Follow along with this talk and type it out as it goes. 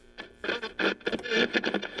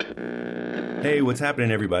Hey, what's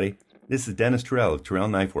happening, everybody? This is Dennis Terrell of Terrell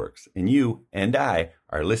Knife Works, and you and I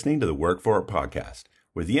are listening to the Work For It podcast,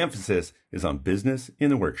 where the emphasis is on business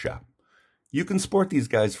in the workshop. You can support these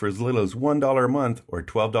guys for as little as $1 a month or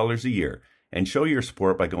 $12 a year, and show your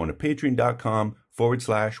support by going to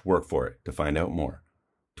patreon.com/workforit to find out more.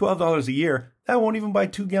 $12 a year, that won't even buy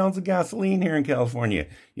 2 gallons of gasoline here in California.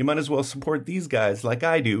 You might as well support these guys like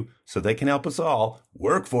I do so they can help us all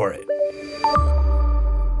work for it.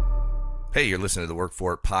 Hey, you're listening to the Work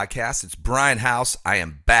For It podcast. It's Brian House. I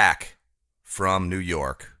am back from New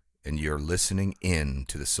York, and you're listening in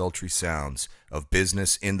to the sultry sounds of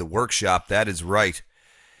business in the workshop. That is right.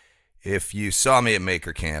 If you saw me at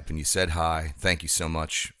Maker Camp and you said hi, thank you so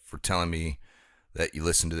much for telling me that you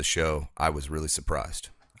listened to the show. I was really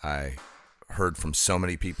surprised. I heard from so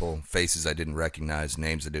many people, faces I didn't recognize,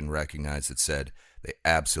 names I didn't recognize, that said they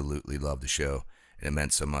absolutely loved the show, and it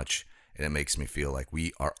meant so much. And it makes me feel like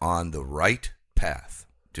we are on the right path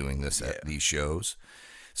doing this at these shows.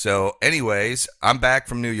 So anyways, I'm back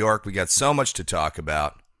from New York. We got so much to talk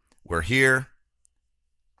about. We're here.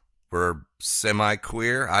 We're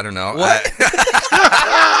semi-queer. I don't know. We're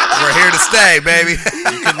here to stay, baby.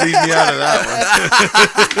 You can leave me out of that one.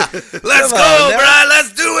 Let's go, Brian.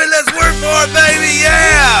 Let's do it. Let's work for it, baby.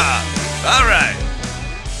 Yeah. All right.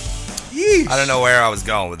 Yeesh. I don't know where I was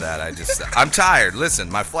going with that. I'm tired.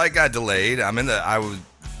 Listen, my flight got delayed. I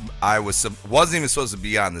wasn't even supposed to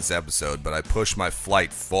be on this episode, but I pushed my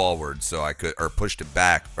flight forward so I could, or pushed it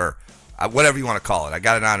back, or whatever you want to call it. I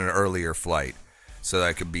got it on an earlier flight so that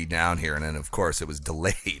I could be down here, and then of course it was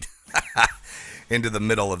delayed into the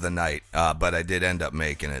middle of the night. But I did end up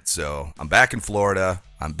making it. So I'm back in Florida.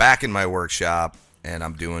 I'm back in my workshop, and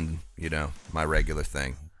I'm doing, my regular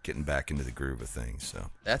thing. Getting back into the groove of things. So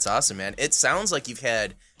that's awesome, man. It sounds like you've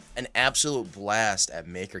had an absolute blast at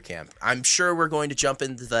Maker Camp. I'm sure we're going to jump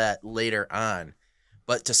into that later on.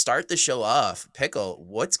 But to start the show off, Pickle,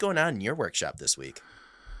 what's going on in your workshop this week?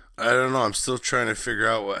 I don't know. I'm still trying to figure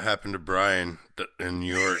out what happened to Brian in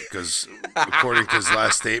New York, because according to his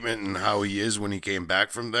last statement and how he is when he came back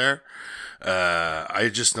from there, I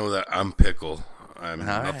just know that I'm Pickle. I'm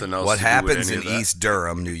nothing else. What to happens do with any in East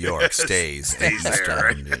Durham, New York, stays in East there, Durham,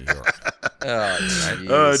 right? New York.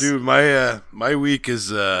 Oh, Dude, my week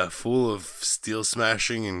is full of steel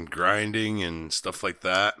smashing and grinding and stuff like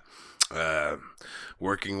that.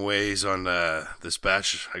 Working ways on this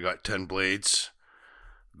batch. I got 10 blades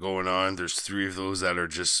going on. There's 3 of those that are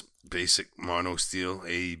just basic mono steel,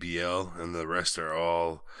 AEBL, and the rest are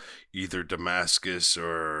all either Damascus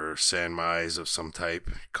or San Mais of some type,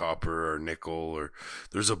 copper or nickel, or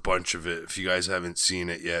there's a bunch of it. If you guys haven't seen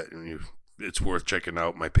it yet, it's worth checking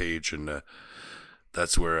out my page, and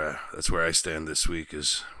that's where I stand this week,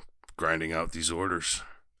 is grinding out these orders.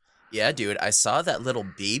 Yeah, dude, I saw that little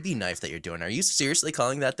baby knife that you're doing. Are you seriously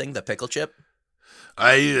calling that thing the pickle chip?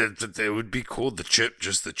 It would be cool,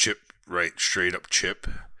 just the chip, right, straight up chip.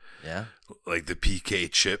 Yeah. Like the PK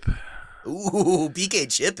chip. Ooh, PK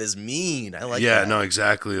chip is mean. I like that. Yeah, no,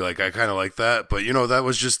 exactly. Like, I kind of like that. But, that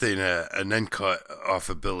was just an end cut off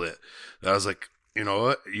a billet. I was like, you know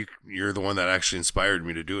what? You're the one that actually inspired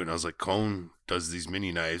me to do it. And I was like, Cone does these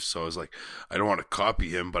mini knives. So I was like, I don't want to copy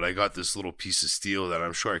him, but I got this little piece of steel that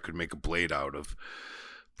I'm sure I could make a blade out of.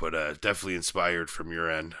 But definitely inspired from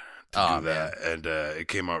your end to do that. And it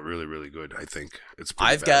came out really, really good, I think. It's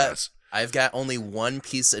pretty badass. I've got only one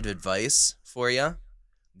piece of advice for you.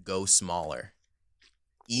 Go smaller.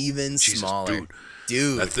 Even smaller.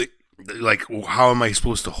 Dude. I think, like, how am I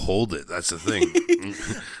supposed to hold it? That's the thing.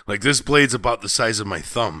 Like, this blade's about the size of my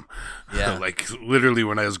thumb. Yeah. Like, literally,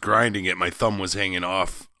 when I was grinding it, my thumb was hanging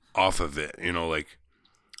off of it. Like,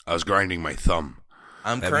 I was grinding my thumb.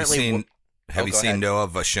 Have you seen ahead. Noah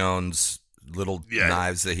Vachon's little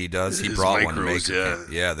knives that he does? He brought one to make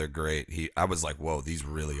it. Yeah, they're great. I was like, whoa, these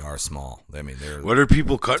really are small. I mean, they're. What are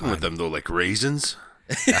people cutting with them, though? Like raisins?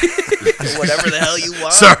 Whatever the hell you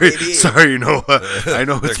want. Sorry, Noah. I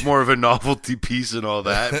know it's more of a novelty piece and all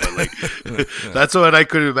that, but like, that's what I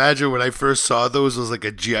could imagine when I first saw those. Was like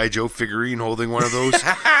a G.I. Joe figurine holding one of those.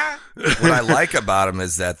 What I like about them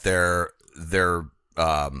is that they're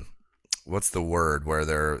what's the word where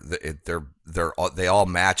they all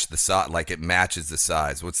match the size, like it matches the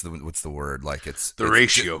size. What's the word? Like it's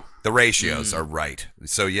ratio. The ratios are right.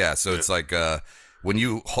 So it's like when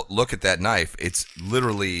you look at that knife, it's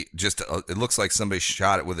literally just it looks like somebody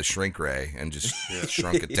shot it with a shrink ray and just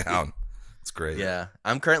shrunk it down. It's great. Yeah,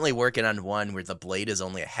 I'm currently working on one where the blade is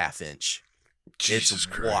only a ½ inch. Jesus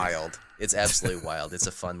Christ. Wild. It's absolutely wild. It's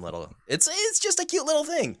a fun little. It's just a cute little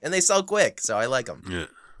thing, and they sell quick, so I like them. Yeah.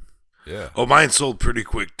 Yeah. Oh, mine sold pretty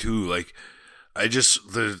quick too. Like,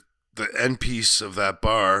 the the end piece of that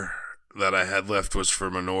bar that I had left was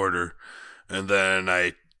from an order, and then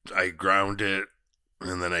I ground it,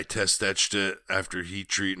 and then I test etched it after heat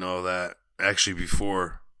treat and all that. Actually,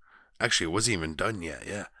 it wasn't even done yet.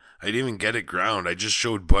 Yeah, I didn't even get it ground. I just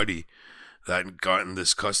showed Buddy that I'd gotten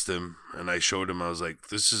this custom, and I showed him. I was like,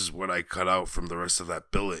 "This is what I cut out from the rest of that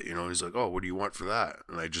billet." You know, he's like, "Oh, what do you want for that?"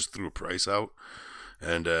 And I just threw a price out,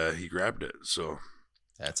 and he grabbed it. So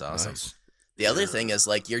That's awesome. Nice. The other thing is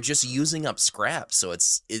like you're just using up scrap, so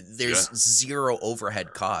there's zero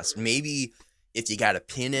overhead cost. Maybe if you got a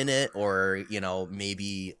pin in it, or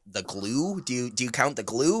maybe the glue. Do you count the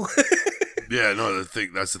glue? yeah, no,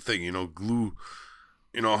 that's the thing. Glue.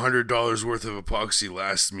 $100 worth of epoxy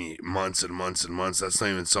lasts me months and months and months. That's not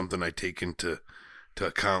even something I take into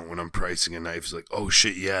account when I'm pricing a knife. It's like, oh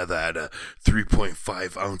shit, yeah, that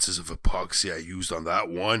 3.5 ounces of epoxy I used on that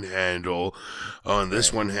one handle, on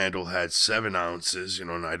this one handle had 7 ounces,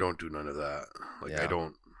 and I don't do none of that. Like, Yeah. I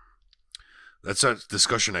don't. That's a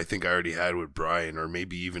discussion I think I already had with Brian, or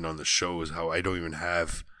maybe even on the show, is how I don't even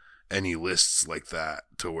have any lists like that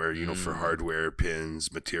to where, for hardware,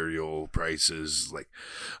 pins, material, prices, like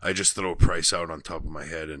I just throw a price out on top of my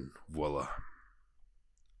head and voila.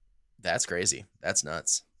 That's crazy. That's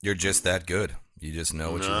nuts. You're just that good. You just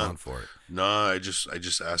know what you Nah. want for it. No, I just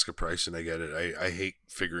ask a price and I get it. I hate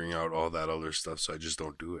figuring out all that other stuff, so I just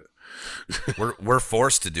don't do it. We're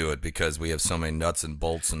forced to do it because we have so many nuts and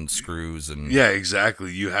bolts and screws and Yeah,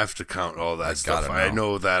 exactly. You have to count all that stuff. gotta I know.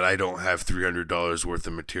 know that I don't have $300 worth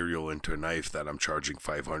of material into a knife that I'm charging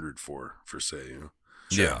 $500 for say,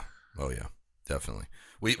 Yeah. Oh yeah, definitely.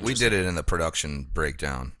 We did it in the production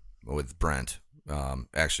breakdown with Brent.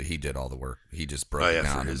 Actually, he did all the work. He just broke it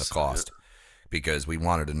down in the cost because we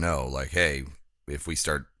wanted to know, like, hey, if we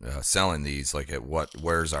start selling these, like,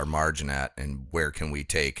 where's our margin at, and where can we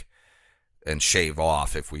take and shave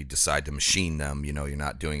off if we decide to machine them? You're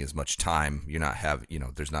not doing as much time. You're not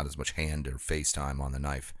there's not as much hand or face time on the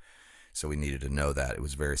knife. So we needed to know that. It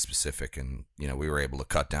was very specific, and we were able to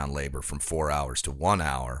cut down labor from 4 hours to 1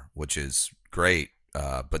 hour, which is great.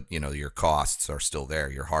 But your costs are still there.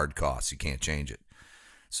 Your hard costs, you can't change it.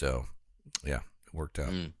 So, yeah, it worked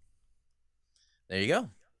out. There you go.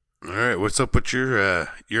 All right, what's up with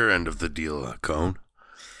your end of the deal, Cone?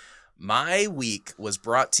 My week was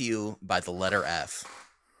brought to you by the letter F.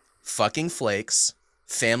 Fucking flakes,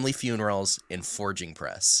 family funerals, and forging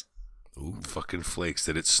press. Ooh, fucking flakes.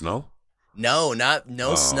 Did it snow? No,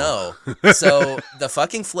 Oh. snow. So the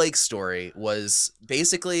fucking flake story was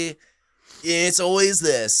basically, it's always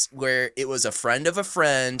this, where it was a friend of a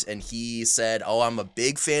friend, and he said, "Oh, I'm a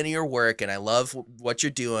big fan of your work, and I love what you're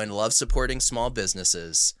doing, love supporting small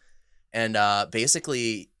businesses." And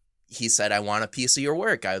basically, he said, "I want a piece of your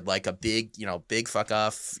work. I'd like a big fuck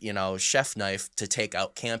off, chef knife to take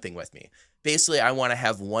out camping with me. Basically, I want to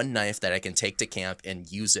have one knife that I can take to camp and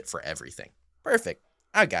use it for everything." Perfect.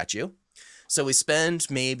 I got you. So we spend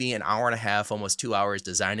maybe an hour and a half, almost 2 hours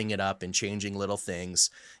designing it up and changing little things,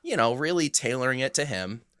 really tailoring it to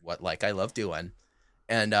him, like I love doing.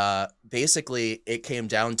 And basically it came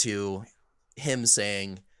down to him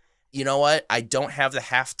saying, "You know what? I don't have the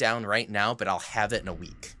half down right now, but I'll have it in a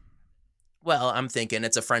week." Well, I'm thinking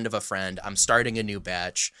it's a friend of a friend. I'm starting a new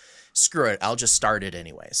batch. Screw it. I'll just start it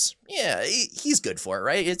anyways. Yeah, he's good for it,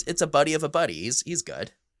 right? It's a buddy of a buddy. He's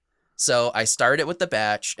good. So I started with the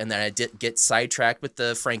batch, and then I did get sidetracked with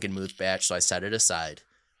the Frankenmuth batch, so I set it aside.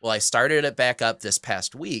 Well, I started it back up this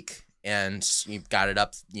past week, and you got it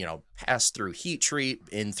up, passed through heat treat,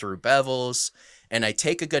 in through bevels, and I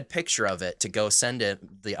take a good picture of it to go send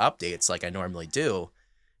it the updates like I normally do.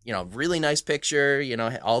 Really nice picture,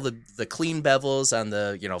 all the clean bevels on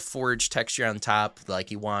the, forged texture on top like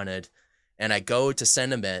he wanted. And I go to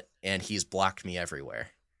send him it, and he's blocked me everywhere.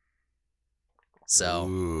 So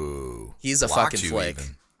Ooh, he's a blocked fucking you flake.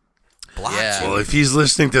 even. Blocked Yeah. you. Well, if he's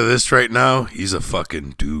listening to this right now, he's a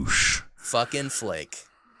fucking douche. Fucking flake.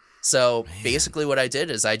 So basically what I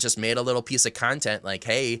did is I just made a little piece of content like,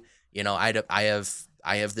 hey, I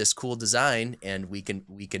have this cool design, and we can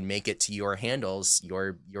make it to your handles,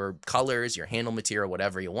 your colors, your handle material,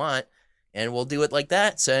 whatever you want, and we'll do it like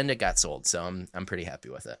that. So, and it got sold. So I'm pretty happy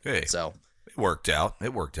with it. Hey. So It worked out.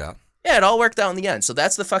 yeah, it all worked out in the end. So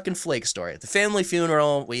that's the fucking flake story. At the family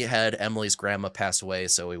funeral, we had Emily's grandma pass away,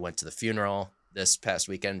 so we went to the funeral this past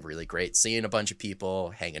weekend. Really great seeing a bunch of people,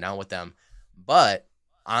 hanging out with them. But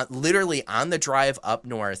literally on the drive up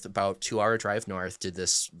north, about 2 hour drive north to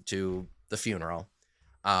the funeral,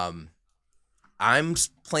 I'm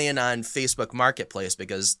playing on Facebook Marketplace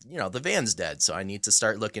because, the van's dead, so I need to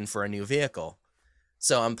start looking for a new vehicle.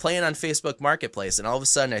 So I'm playing on Facebook Marketplace, and all of a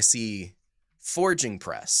sudden I see forging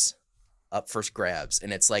press. up for grabs,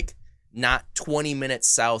 and it's like not 20 minutes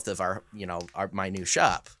south of my new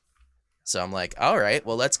shop. So I'm like, all right,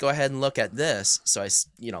 well, let's go ahead and look at this. So I,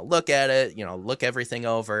 look at it, look everything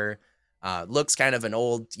over. Looks kind of an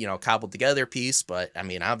old, cobbled together piece, but I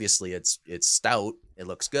mean, obviously it's stout. It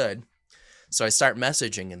looks good. So I start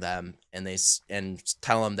messaging them and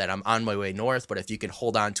tell them that I'm on my way north, but if you could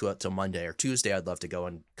hold on to it till Monday or Tuesday, I'd love to go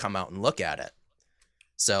and come out and look at it.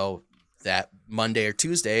 So that Monday or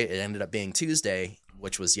Tuesday, it ended up being Tuesday,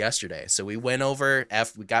 which was yesterday. So we went over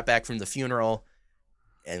after we got back from the funeral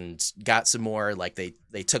and got some more, like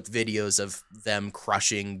they took videos of them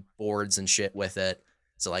crushing boards and shit with it.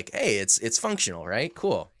 So like, hey, it's functional, right?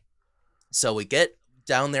 Cool. So we get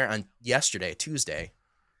down there on yesterday, Tuesday,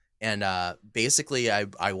 and basically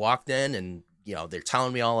I walked in and, they're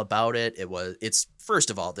telling me all about it. It's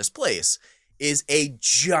first of all, this place is a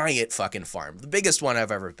giant fucking farm. The biggest one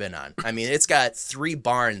I've ever been on. I mean, it's got 3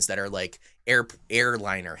 barns that are like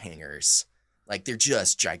airliner hangars. Like, they're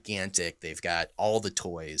just gigantic. They've got all the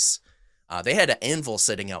toys. They had an anvil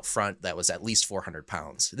sitting out front that was at least 400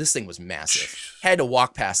 pounds. This thing was massive. Had to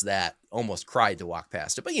walk past that. Almost cried to walk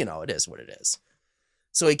past it. But, it is what it is.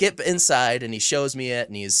 So we get inside, and he shows me it,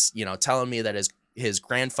 and he's, telling me that his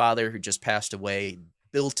grandfather, who just passed away,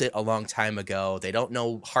 built it a long time ago. They don't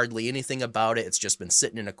know hardly anything about it. It's just been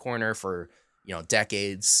sitting in a corner for,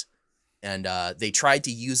 decades. And they tried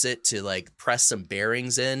to use it to, like, press some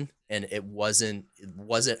bearings in, and it wasn't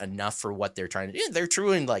enough for what they're trying to do. They're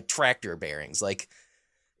doing, like, tractor bearings. Like,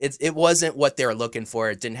 it wasn't what they were looking for.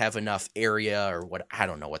 It didn't have enough area, or what, I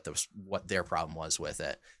don't know what their problem was with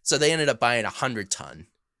it. So they ended up buying 100-ton,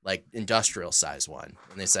 like, industrial size one.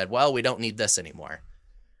 And they said, well, we don't need this anymore.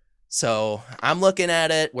 So I'm looking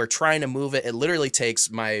at it. We're trying to move it. It literally takes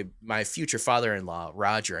my future father-in-law,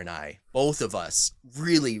 Roger, and I, both of us,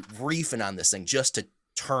 really reefing on this thing just to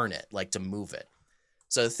turn it, like to move it.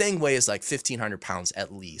 So the thing weighs like 1,500 pounds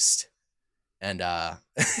at least. And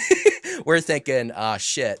we're thinking,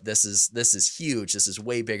 shit, this is huge. This is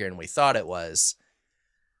way bigger than we thought it was.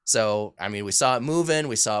 So, I mean, we saw it moving,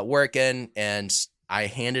 we saw it working, and I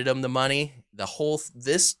handed him the money.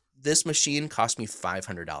 This machine cost me $500.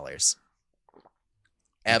 Absolutely,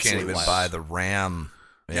 you can't even wild. buy the RAM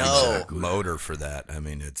motor for that. I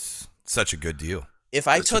mean, it's such a good deal. If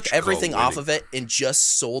I took everything off of it and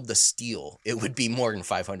just sold the steel, it would be more than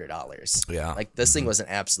 $500. Yeah, like this thing was an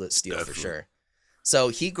absolute steal for sure. So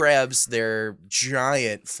he grabs their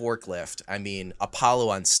giant forklift. I mean, Apollo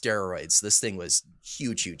on steroids. This thing was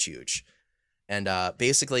huge. And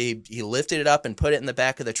basically, he lifted it up and put it in the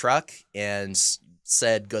back of the truck and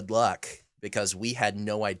said good luck, because we had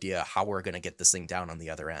no idea how we're going to get this thing down on the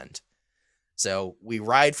other end. So we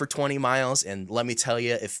ride for 20 miles, and let me tell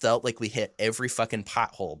you, it felt like we hit every fucking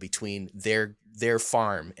pothole between their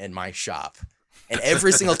farm and my shop. And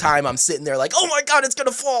every single time I'm sitting there like, oh my God, it's going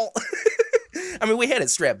to fall. I mean, we had it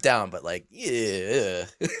strapped down, but like, yeah.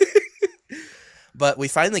 But we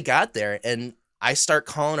finally got there, and I start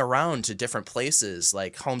calling around to different places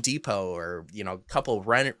like Home Depot or, a couple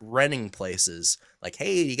renting places. Like,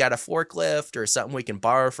 hey, you got a forklift or something we can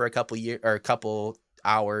borrow for a couple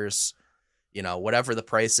hours, whatever the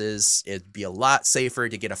price is. It'd be a lot safer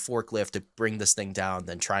to get a forklift to bring this thing down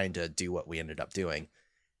than trying to do what we ended up doing.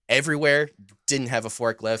 Everywhere didn't have a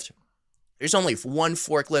forklift. There's only one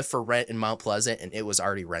forklift for rent in Mount Pleasant, and it was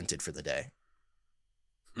already rented for the day.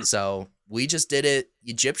 So we just did it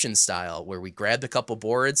Egyptian style, where we grabbed a couple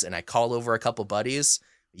boards and I called over a couple buddies,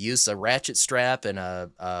 used a ratchet strap and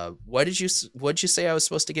what'd you say I was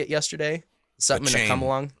supposed to get yesterday? Something to come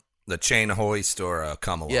along? The chain hoist or a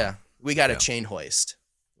come along. Yeah, we got a chain hoist,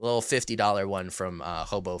 a little $50 one from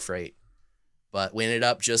Hobo Freight. But we ended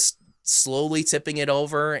up just slowly tipping it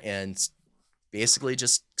over and basically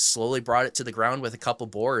just slowly brought it to the ground with a couple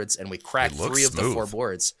boards, and we cracked 3 of the 4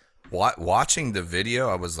 boards. Watching the video,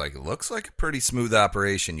 I was like, it looks like a pretty smooth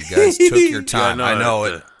operation. You guys took your time.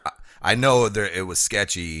 Yeah, I know it was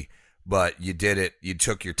sketchy, but you did it. You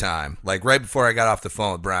took your time. Like right before I got off the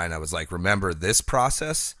phone with Brian, I was like, remember this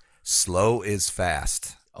process? Slow is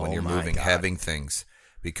fast when you're moving heavy things,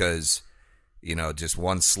 because, just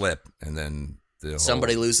one slip and then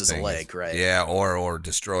somebody loses a leg, right? Yeah, or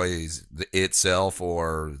destroys itself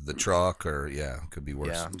or the truck, or could be worse.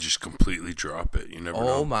 Yeah. Just completely drop it. You never know.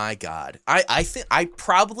 Oh my God. I think I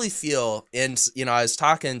probably feel, and I was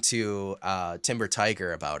talking to Timber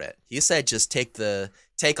Tiger about it. He said just take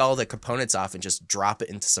all the components off and just drop it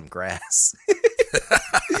into some grass.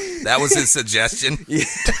 That was his suggestion.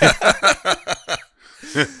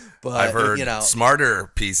 But I've heard you know,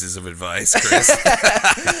 smarter pieces of advice, Chris.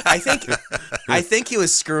 I think he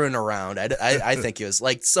was screwing around. I think he was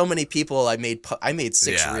like so many people. I made 6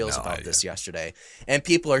 Yeah, reels no, about this yesterday, and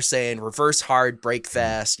people are saying reverse hard, brake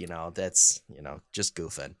fast. You know, that's just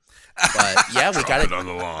goofing. But yeah, we got it on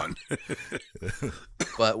the lawn.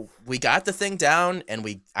 But we got the thing down, and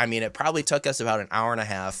it probably took us about an hour and a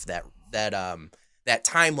half. That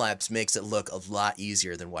time lapse makes it look a lot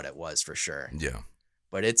easier than what it was for sure. Yeah.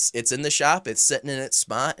 But it's in the shop, it's sitting in its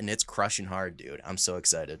spot, and it's crushing hard, dude. I'm so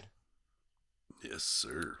excited. Yes,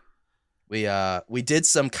 sir. We did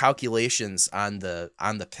some calculations on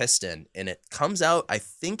the piston, and it comes out, I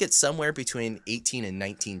think it's somewhere between 18 and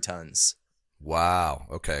 19 tons. Wow.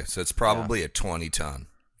 Okay. So it's probably a 20 ton.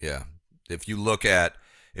 Yeah. If you look at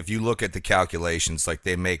the calculations, like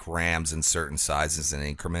they make Rams in certain sizes and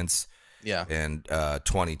increments. Yeah. And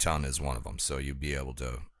 20 ton is one of them. So you'd be able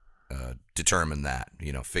to determine that,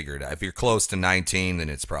 figure it out. If you're close to 19, then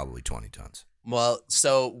it's probably 20 tons. Well,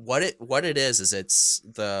 so what it is it's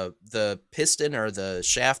the piston or the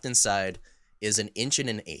shaft inside is 1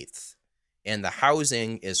 1/8 inches, and the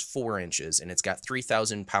housing is 4 inches, and it's got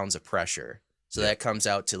 3,000 pounds of pressure. So that comes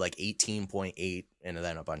out to like 18.8, and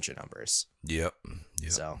then a bunch of numbers. Yep.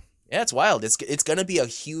 So yeah, it's wild. It's gonna be a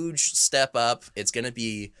huge step up. It's gonna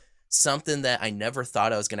be something that I never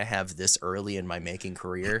thought I was gonna have this early in my making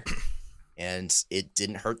career, and it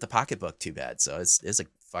didn't hurt the pocketbook too bad. So it's a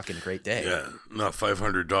fucking great day. Yeah, not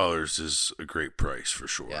 $500 is a great price for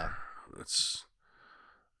sure. Yeah.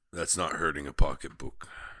 That's not hurting a pocketbook.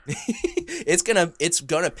 It's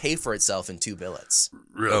gonna pay for itself in 2 billets.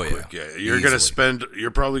 Real quick, yeah.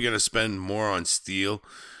 You're probably gonna spend more on steel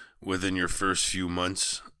within your first few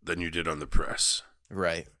months than you did on the press.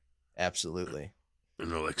 Right. Absolutely.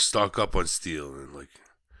 Like stock up on steel and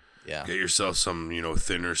Yeah. get yourself some,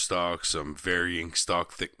 thinner stock, some varying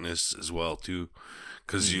stock thickness as well too.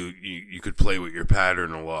 Because you could play with your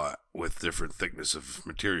pattern a lot with different thickness of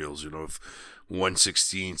materials. If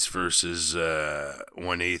 1/16 versus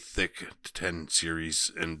 1/8 thick 10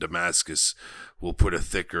 series in Damascus will put a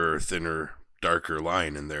thicker, thinner, darker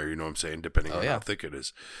line in there. You know what I'm saying? Depending on how thick it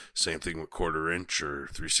is. Same thing with 1/4 inch or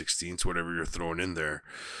 3/16, whatever you're throwing in there.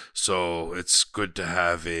 So it's good to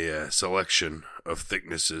have a selection of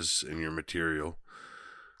thicknesses in your material.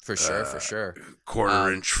 For sure.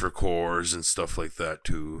 1/4 inch for cores and stuff like that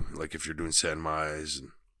too. Like if you're doing San Mais.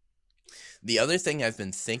 And the other thing I've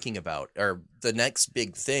been thinking about, or the next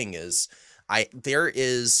big thing is, there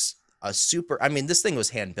is a this thing was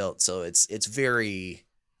hand built, so it's very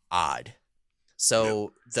odd.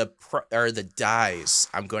 So the dies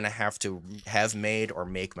I'm going to have made or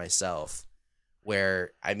make myself,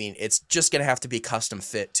 where it's just going to have to be custom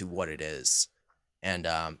fit to what it is. And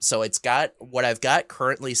so it's got what I've got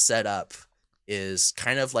currently set up is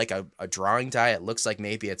kind of like a drawing die. It looks like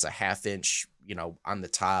maybe it's a 1/2 inch, on the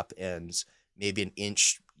top and maybe 1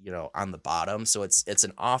 inch, on the bottom. So it's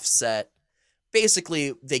an offset.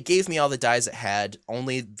 Basically, they gave me all the dies it had.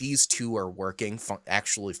 Only these 2 are working,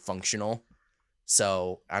 actually functional.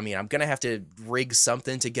 So, I'm going to have to rig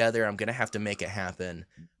something together. I'm going to have to make it happen.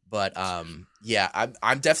 But yeah,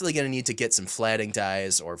 I'm definitely gonna need to get some flatting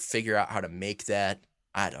dies or figure out how to make that.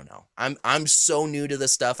 I don't know. I'm so new to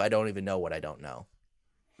this stuff. I don't even know what I don't know.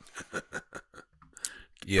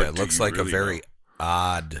 Yeah, it looks like a very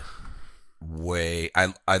odd way.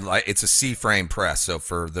 I like it's a C frame press. So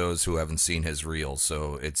for those who haven't seen his reels,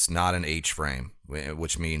 so it's not an H frame,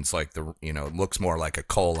 which means like it looks more like a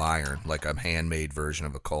coal iron, like a handmade version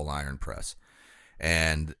of a coal iron press,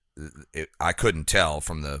 and I couldn't tell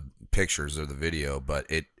from the pictures or the video, but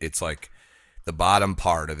it's like the bottom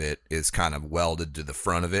part of it is kind of welded to the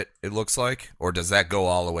front of it, it looks like. Or does that go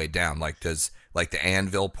all the way down? Like does the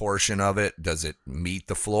anvil portion of it, does it meet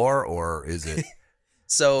the floor, or is it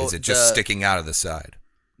is it just sticking out of the side?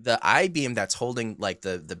 The I-beam that's holding like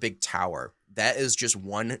the big tower, that is just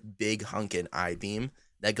one big hunkin' I-beam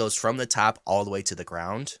that goes from the top all the way to the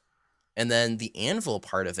ground. And then the anvil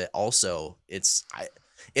part of it also, it's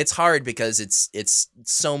hard because it's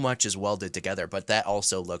so much is welded together, but that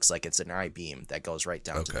also looks like it's an I-beam that goes right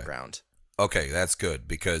down to the ground. Okay, that's good,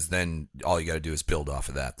 because then all you got to do is build off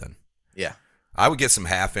of that then. Yeah. I would get some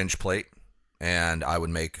 1/2 inch plate, and I would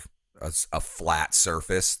make a flat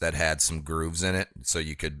surface that had some grooves in it, so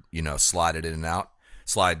you could, slide it in and out,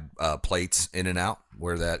 slide plates in and out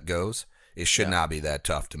where that goes. It should not be that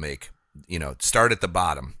tough to make, start at the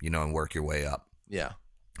bottom, and work your way up. Yeah.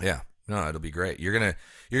 Yeah. No, it'll be great. You're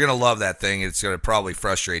gonna love that thing. It's gonna probably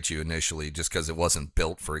frustrate you initially just because it wasn't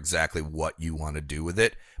built for exactly what you want to do with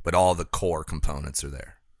it, but all the core components are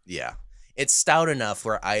there. Yeah, it's stout enough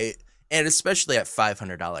where And especially at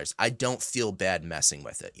 $500, I don't feel bad messing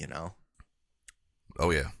with it, you know?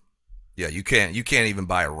 Oh yeah. Yeah, you can't even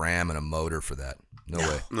buy a Ram and a motor for that. No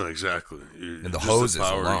way. No, exactly. And the Just hoses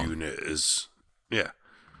power alone. unit is, yeah.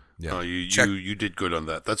 Yeah. No, you Check- you did good on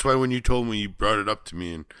that. That's why when you told me, you brought it up to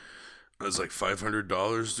me, and I was like $500,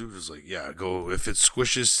 dude. I was like, yeah, go if it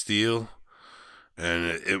squishes steel and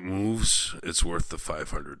it moves, it's worth the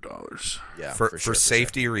 $500. Yeah. For sure, sure.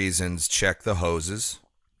 safety reasons, check the hoses.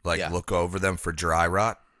 Like Yeah. look over them for dry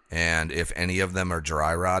rot. And if any of them are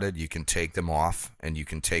dry rotted, you can take them off and you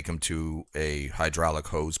can take them to a hydraulic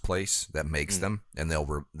hose place that makes them, and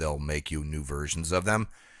they'll make you new versions of them.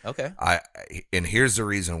 Okay. And here's the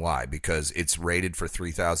reason why: because it's rated for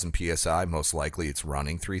 3,000 psi. Most likely, it's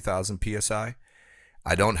running 3,000 psi.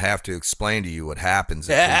 I don't have to explain to you what happens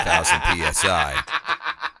at 3,000 psi.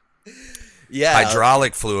 Yeah.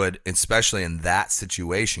 Hydraulic fluid, especially in that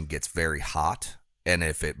situation, gets very hot. And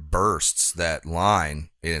if it bursts that line,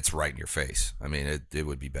 it's right in your face. I mean, it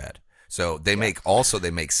would be bad. So they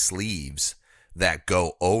make sleeves that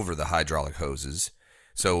go over the hydraulic hoses.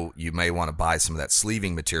 So you may want to buy some of that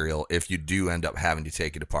sleeving material if you do end up having to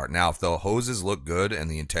take it apart. Now, if the hoses look good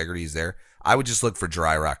and the integrity is there, I would just look for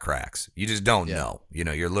dry rot cracks. You just don't know. You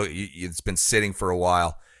know, it's been sitting for a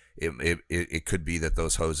while. It could be that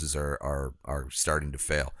those hoses are starting to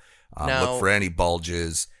fail. Now- Look for any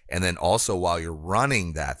bulges. And then also while you're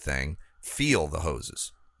running that thing, feel the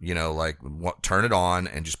hoses. You know, like turn it on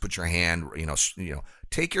and just put your hand.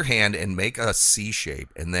 Take your hand and make a C shape,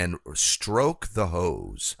 and then stroke the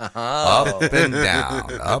hose up and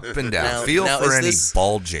down, up and down. Feel for any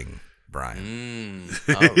bulging, Brian.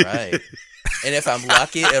 All right. And if I'm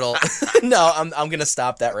lucky, it'll. No, I'm gonna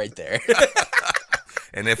stop that right there.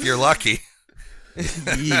 And if you're lucky.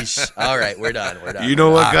 Yeesh. All right, we're done. You know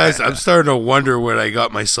what, guys? I'm starting to wonder what I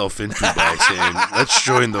got myself into by saying, let's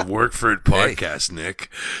join the Work For It podcast, Nick.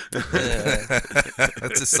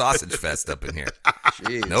 It's a sausage fest up in here.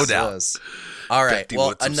 Jesus. No doubt. All right. Daddy Well,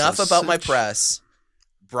 wants some enough about my sausage. press.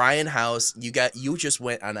 Brian House, you just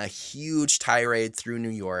went on a huge tirade through New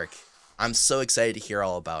York. I'm so excited to hear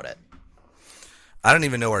all about it. I don't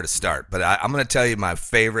even know where to start, but I'm going to tell you my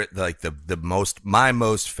favorite, like my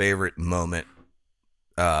most favorite moment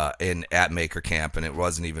at Maker Camp, and it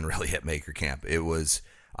wasn't even really at Maker Camp. It was,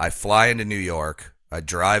 I fly into New York, I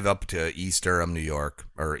drive up to East Durham, New York,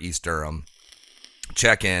 or East Durham,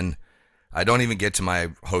 check in. I don't even get to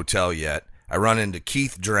my hotel yet. I run into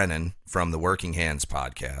Keith Drennan from the Working Hands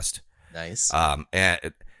podcast. Nice. And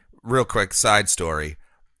real quick side story.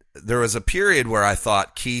 There was a period where I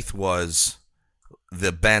thought Keith was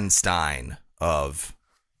the Ben Stein of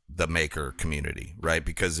the maker community, right?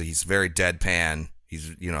 Because he's very deadpan.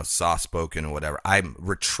 He's, soft-spoken and whatever. I'm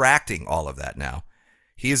retracting all of that now.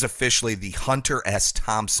 He is officially the Hunter S.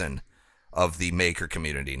 Thompson of the maker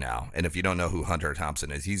community now. And if you don't know who Hunter Thompson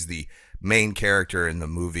is, he's the main character in the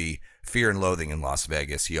movie Fear and Loathing in Las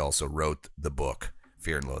Vegas. He also wrote the book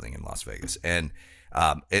Fear and Loathing in Las Vegas. And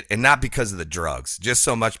not because of the drugs, just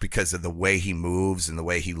so much because of the way he moves and the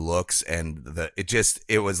way he looks. And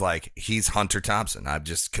it was like, he's Hunter Thompson. I'm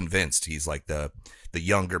just convinced he's like the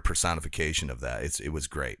younger personification of that. It was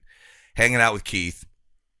great. Hanging out with Keith,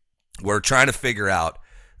 we're trying to figure out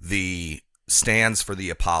the stands for the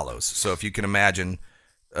Apollos. So if you can imagine,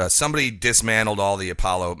 somebody dismantled all the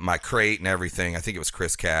Apollo, my crate and everything. I think it was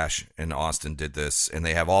Chris Cash and Austin did this, and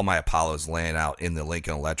they have all my Apollos laying out in the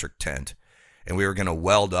Lincoln Electric tent. And we were going to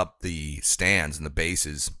weld up the stands and the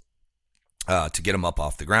bases to get them up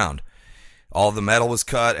off the ground. All the metal was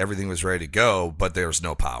cut, everything was ready to go, but there was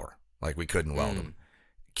no power. Like, we couldn't weld them.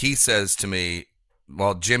 Keith says to me,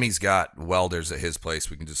 well, Jimmy's got welders at his place.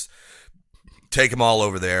 We can just take them all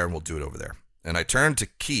over there and we'll do it over there. And I turned to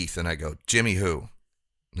Keith and I go, Jimmy who?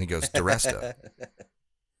 And he goes, DiResto.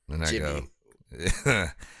 And I Jimmy.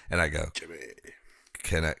 go, Jimmy.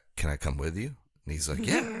 can I come with you? And he's like,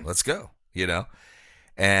 yeah, let's go,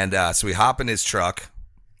 And so we hop in his truck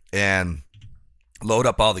and load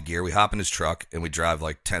up all the gear. We hop in his truck and we drive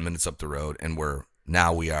like 10 minutes up the road, and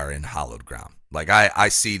we are in hallowed ground. Like I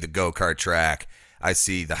see the go-kart track, I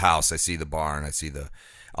see the house, I see the barn, I see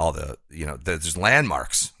there's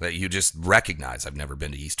landmarks that you just recognize. I've never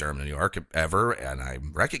been to East Durham, New York ever, and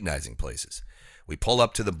I'm recognizing places. We pull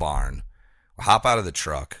up to the barn, hop out of the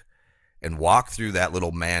truck, and walk through that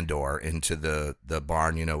little man door into the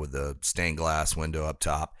barn, with the stained glass window up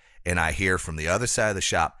top. And I hear from the other side of the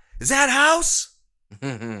shop, is that House?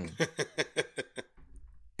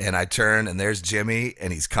 And I turn, and there's Jimmy,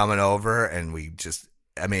 and he's coming over, and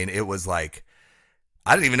it was like,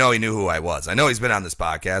 I didn't even know he knew who I was. I know he's been on this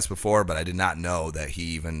podcast before, but I did not know that he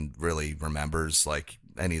even really remembers, like,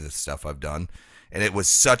 any of the stuff I've done. And it was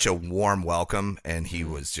such a warm welcome, and he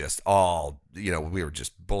was just all, we were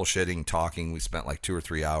just bullshitting, talking. We spent like 2 or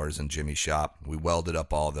 3 hours in Jimmy's shop. We welded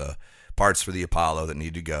up all the parts for the Apollo that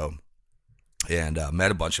needed to go, and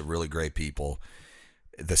met a bunch of really great people.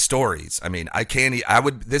 The stories, I mean,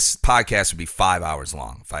 this podcast would be 5 hours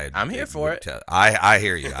long if I had. I'm here for it. I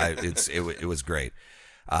hear you. It was great.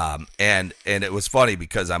 And it was funny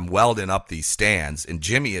because I'm welding up these stands, and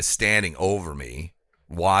Jimmy is standing over me,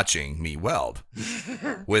 watching me weld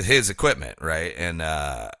with his equipment, right? And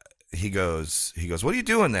he goes, "What are you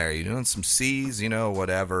doing there? Are you doing some C's,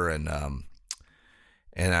 whatever?" And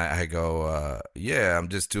I go, "Yeah, I'm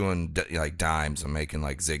just doing like dimes. I'm making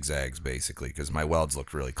like zigzags basically because my welds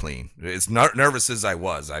look really clean." As nervous as I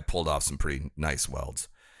was, I pulled off some pretty nice welds.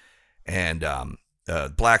 And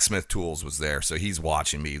Blacksmith Tools was there, so he's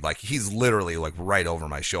watching me, like he's literally like right over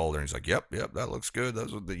my shoulder. And he's like, "Yep, that looks good.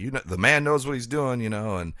 That's what the man knows what he's doing,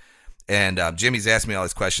 And Jimmy's asking me all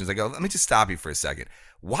these questions. I go, "Let me just stop you for a second.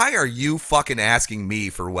 Why are you fucking asking me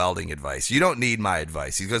for welding advice? You don't need my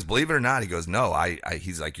advice." He goes, "Believe it or not," he goes, "No,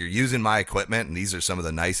 he's like, you're using my equipment, and these are some of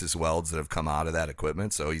the nicest welds that have come out of that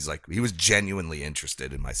equipment." So he's like, he was genuinely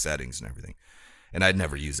interested in my settings and everything. And I'd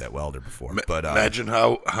never used that welder before. But imagine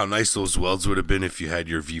how nice those welds would have been if you had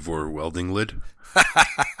your Vevor welding lid.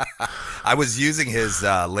 I was using his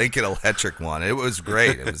Lincoln Electric one. It was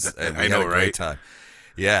great. It was. I know, right? Great time.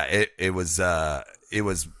 Yeah, it was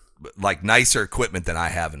like nicer equipment than I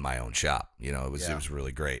have in my own shop. It was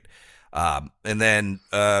really great. And then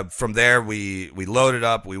from there we loaded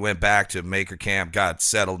up. We went back to Maker Camp, got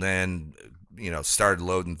settled in. Started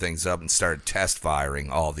loading things up and started test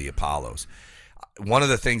firing all the Apollos. One of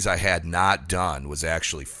the things I had not done was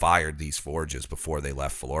actually fired these forges before they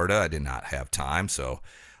left Florida. I did not have time, so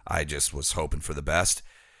I just was hoping for the best.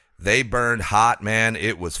 They burned hot, man.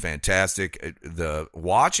 It was fantastic.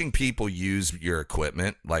 Watching people use your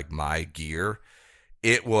equipment, like my gear,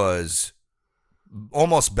 it was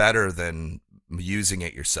almost better than using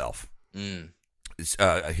it yourself.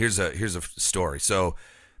 Here's a story. So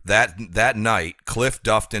that night, Cliff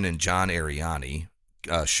Dufton and John Ariani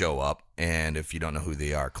show up. And if you don't know who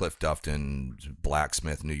they are, Cliff Dufton,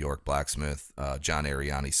 blacksmith, New York blacksmith, John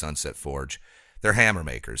Ariani, Sunset Forge. They're hammer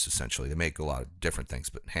makers, essentially. They make a lot of different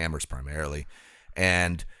things, but hammers primarily.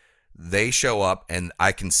 And they show up, and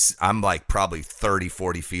I'm like probably 30,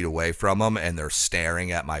 40 feet away from them, and they're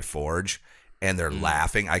staring at my forge, and they're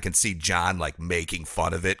laughing. I can see John like making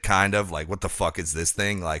fun of it, kind of like, "What the fuck is this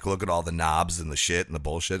thing? Like, look at all the knobs and the shit and the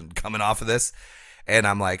bullshit coming off of this." And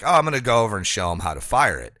I'm like, "Oh, I'm going to go over and show him how to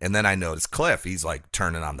fire it." And then I notice Cliff, he's like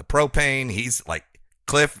turning on the propane. He's like,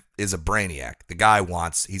 Cliff is a brainiac. The guy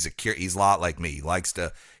he's a lot like me.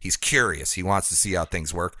 He's curious. He wants to see how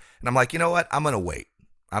things work. And I'm like, you know what? I'm going to wait.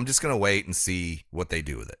 I'm just going to wait and see what they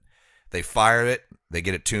do with it. They fire it. They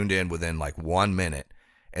get it tuned in within like 1 minute.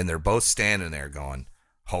 And they're both standing there going,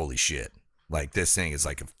 "Holy shit. Like this thing is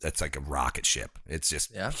it's like a rocket ship. It's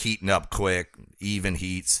just heating up quick, even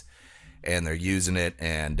heats." And they're using it,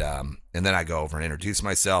 and then I go over and introduce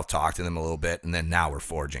myself, talk to them a little bit, and then now we're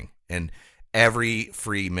forging. And every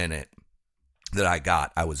free minute that I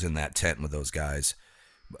got, I was in that tent with those guys,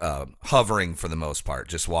 hovering for the most part,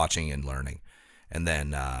 just watching and learning. And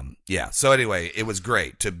then, so anyway, it was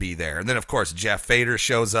great to be there. And then, of course, Jeff Fader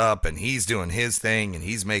shows up, and he's doing his thing, and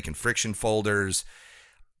he's making friction folders.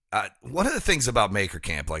 One of the things about Maker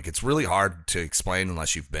Camp, like, it's really hard to explain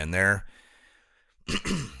unless you've been there.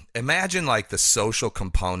 Imagine like the social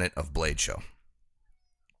component of Blade Show.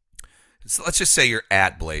 So let's just say you're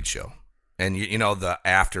at Blade Show and you know the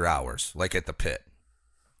after hours, like at the pit.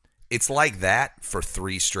 It's like that for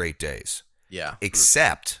 3 straight days. Yeah.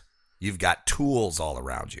 Except you've got tools all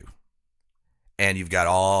around you. And you've got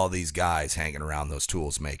all these guys hanging around those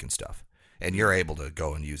tools making stuff. And you're able to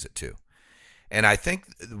go and use it too. And I think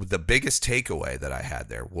the biggest takeaway that I had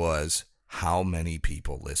there was how many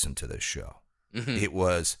people listened to this show. Mm-hmm. It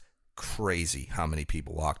was crazy how many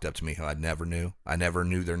people walked up to me who I never knew. I never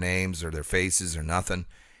knew their names or their faces or nothing,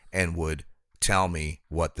 and would tell me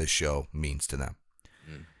what this show means to them.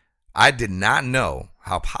 I did not know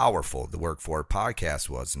how powerful the Work For It podcast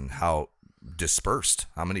was and how dispersed,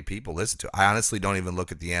 how many people listen to it. I honestly don't even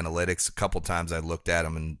look at the analytics. A couple times I looked at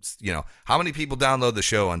them and, how many people download the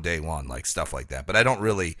show on day one, like stuff like that. But I don't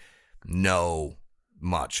really know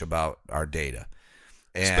much about our data.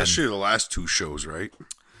 And especially the last 2 shows, right?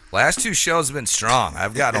 Last 2 shows have been strong.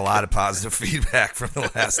 I've gotten a lot of positive feedback from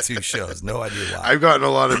the last 2 shows. No idea why. I've gotten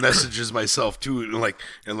a lot of messages myself too,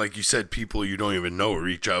 and like you said, people you don't even know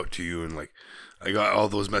reach out to you, and like I got all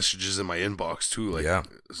those messages in my inbox too. Like, yeah.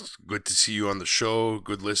 It's good to see you on the show.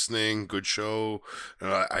 Good listening. Good show.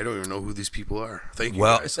 And I don't even know who these people are. Thank you,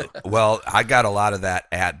 guys. Well, I got a lot of that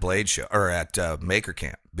at Blade Show or at Maker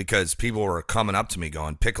Camp because people were coming up to me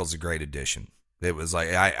going, "Pickle's a great addition." It was like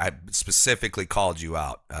I specifically called you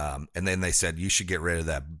out, and then they said you should get rid of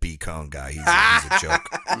that B Cone guy. He's a joke.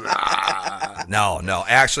 No.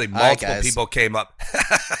 Actually, multiple people came up.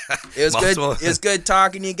 It was good. It was good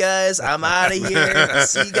talking to you guys. I'm out of here.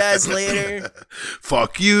 See you guys later.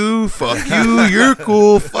 Fuck you. You're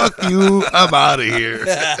cool. Fuck you. I'm out of here.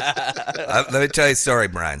 Let me tell you a story,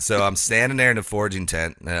 Brian. So I'm standing there in the forging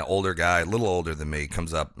tent, and an older guy, a little older than me,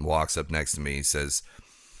 comes up and walks up next to me.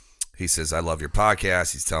 He says, "I love your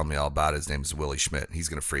podcast." He's telling me all about it. His name is Willie Schmidt. He's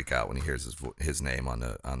going to freak out when he hears his name on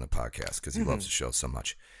the podcast because he loves the show so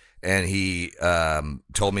much. And he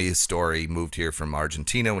told me his story. He moved here from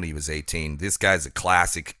Argentina when he was 18. This guy's a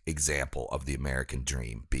classic example of the American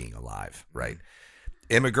dream being alive, right?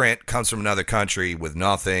 Immigrant, comes from another country with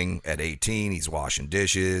nothing. At 18, he's washing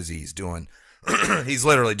dishes. He's doing, he's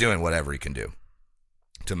literally doing whatever he can do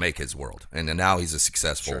to make his world. And then now he's a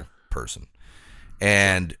successful person.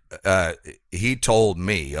 And he told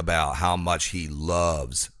me about how much he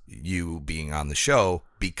loves you being on the show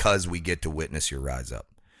because we get to witness your rise up.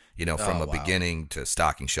 You know, from beginning to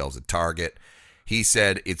stocking shelves at Target. He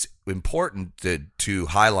said it's important to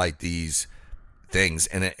highlight these things,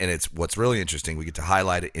 and it's what's really interesting. We get to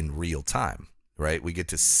highlight it in real time, right? We get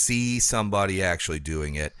to see somebody actually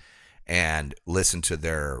doing it and listen to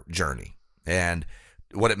their journey. And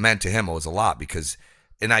what it meant to him was a lot because,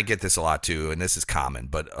 and I get this a lot too, and this is common,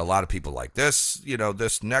 but a lot of people like this, you know,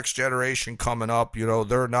 this next generation coming up, you know,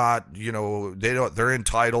 they're not, you know, they're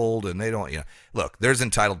entitled and they don't, you know, look, there's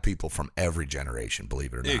entitled people from every generation,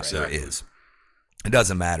 believe it or not. Exactly. There is. It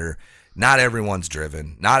doesn't matter. Not everyone's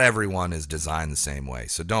driven. Not everyone is designed the same way.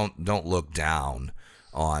 So don't look down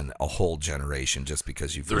on a whole generation just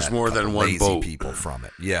because there's more than one lazy boat. People from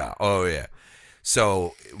it. Yeah. Oh yeah.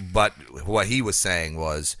 So, but what he was saying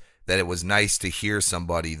was that it was nice to hear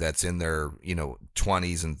somebody that's in their, you know,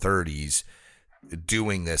 20s and 30s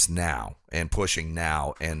doing this now and pushing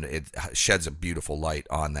now, and it sheds a beautiful light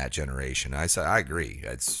on that generation. I said, I agree.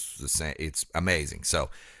 It's the same. It's amazing.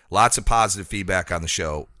 So lots of positive feedback on the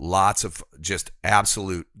show. Lots of just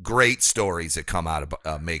absolute great stories that come out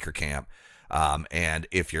of Maker Camp. And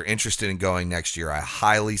if you're interested in going next year, I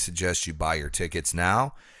highly suggest you buy your tickets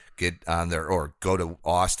now. Get on there or go to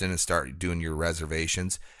Austin and start doing your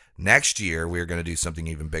reservations. Next year, we're going to do something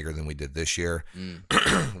even bigger than we did this year,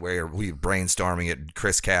 where we're brainstorming it,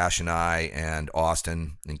 Chris Cash and I and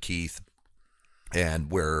Austin and Keith,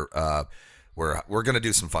 and we're going to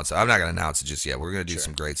do some fun stuff. I'm not going to announce it just yet. We're going to do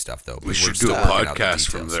some great stuff, though. We should do a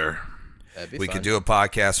podcast from there. We could do a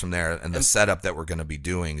podcast from there, and the setup that we're going to be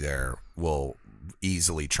doing there will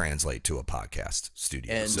easily translate to a podcast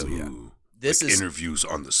studio. And so, yeah. This like is interviews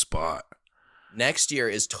on the spot. Next year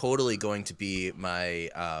is totally going to be my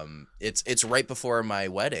it's right before my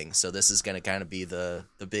wedding, so this is going to kind of be the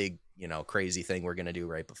big, you know, crazy thing we're going to do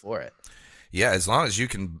right before it. Yeah, as long as you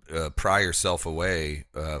can pry yourself away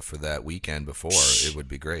for that weekend before, it would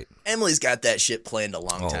be great. Emily's got that shit planned a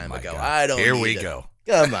long time ago. God. I don't Here need we it. go.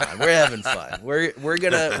 Come on, we're having fun. We're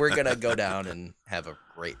gonna go down and have a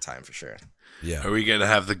great time for sure. Yeah. Are we gonna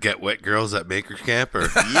have the Get Wet girls at Maker Camp or?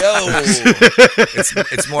 Yo,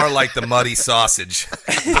 It's more like the muddy sausage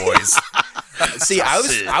boys. see,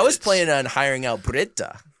 I was planning on hiring out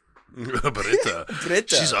Britta. Britta.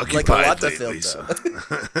 She's like occupied a lately, so.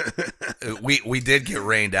 We did get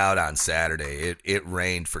rained out on Saturday. It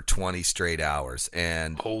rained for 20 straight hours,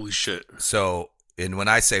 and Holy shit. so. And when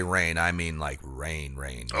I say rain, I mean like rain.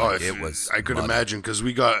 Oh, Like, it was. I could muddy. imagine because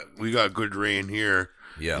we got good rain here.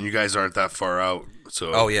 Yeah. And you guys aren't that far out.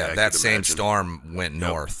 So Oh yeah, I that could same imagine. storm went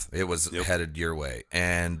north. It was headed your way.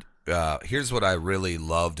 And here's what I really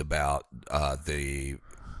loved about the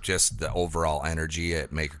overall energy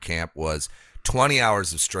at Maker Camp was 20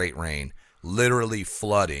 hours of straight rain, literally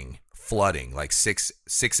flooding like six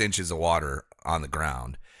inches of water on the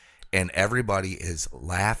ground. And everybody is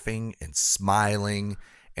laughing and smiling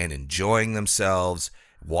and enjoying themselves,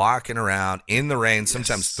 walking around in the rain,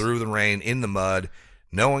 sometimes through the rain, in the mud.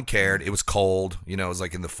 No one cared. It was cold. You know, it was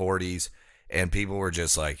like in the 40s. And people were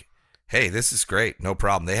just like, hey, this is great. No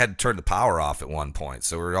problem. They had to turn the power off at one point.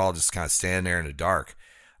 So we were all just kind of standing there in the dark.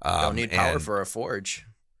 Don't need power for a forge.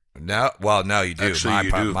 No, you do. Actually,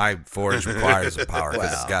 you do. My forge requires a power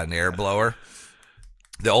because it's got an air blower.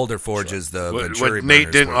 The older forges, the Venturi what Nate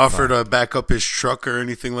burners didn't were offer fun. to back up his truck or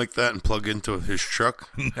anything like that and plug into his truck.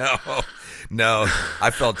 No,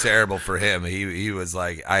 I felt terrible for him. He was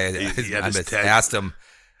like, I asked him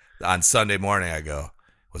on Sunday morning. I go,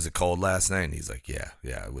 was it cold last night? And he's like, yeah,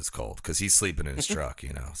 it was cold because he's sleeping in his truck,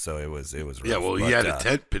 So it was rough. Yeah, well, he had a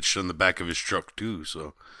tent pitched on the back of his truck too.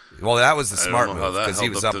 So, well, that was the I smart don't know how move that because he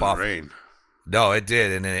held was up up to off. the rain. No, it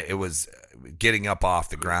did, and it was getting up off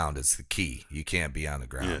the ground is the key. You can't be on the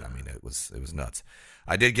ground. Yeah. I mean, it was nuts.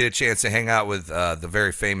 I did get a chance to hang out with the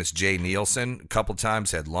very famous Jay Nielsen a couple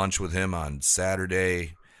times. Had lunch with him on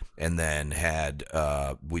Saturday, and then had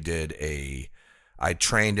I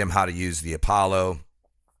trained him how to use the Apollo,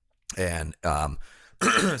 and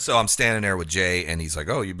so I'm standing there with Jay, and he's like,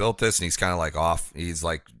 "Oh, you built this?" And he's kind of like off. He's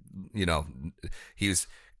like, he was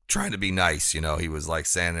trying to be nice, He was like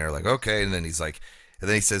standing there, like, "Okay," and then he's like. And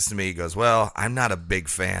then he says to me, he goes, well, I'm not a big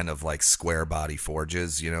fan of like square body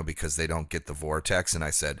forges, because they don't get the vortex. And I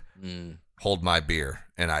said, hold my beer.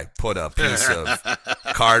 And I put a piece of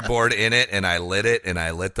cardboard in it and I lit it and I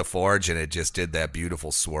lit the forge and it just did that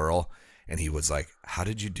beautiful swirl. And he was like, how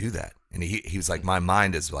did you do that? And he was like, my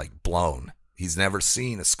mind is like blown. He's never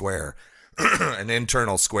seen a square, an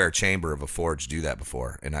internal square chamber of a forge do that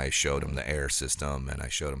before. And I showed him the air system and I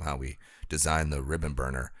showed him how we designed the ribbon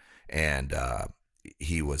burner. And,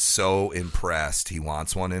 he was so impressed. He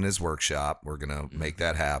wants one in his workshop. We're going to make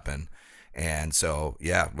that happen. And so,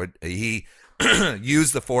 yeah, he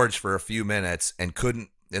used the forge for a few minutes and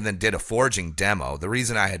then did a forging demo. The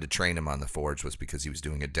reason I had to train him on the forge was because he was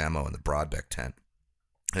doing a demo in the Broadbeck tent.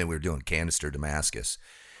 And we were doing canister Damascus.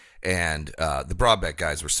 And the Broadbeck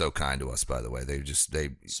guys were so kind to us, by the way. They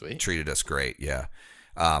Sweet. Treated us great. Yeah.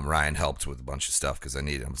 Ryan helped with a bunch of stuff because I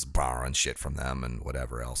was borrowing shit from them and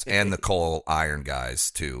whatever else. And the Coal Iron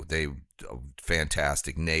guys, too. They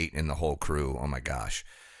fantastic. Nate and the whole crew. Oh, my gosh.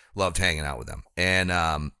 Loved hanging out with them.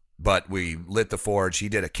 And but we lit the forge. He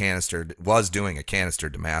was doing a canister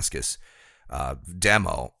Damascus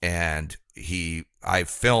demo. And I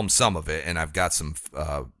filmed some of it, and I've got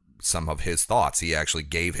some of his thoughts. He actually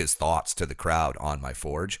gave his thoughts to the crowd on my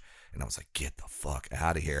forge. And I was like, get the fuck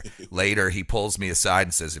out of here. Later, he pulls me aside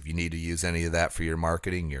and says, if you need to use any of that for your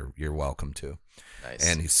marketing, you're welcome to. Nice.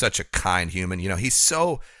 And he's such a kind human. He's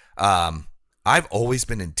so I've always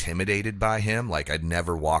been intimidated by him. Like, I'd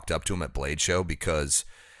never walked up to him at Blade Show because,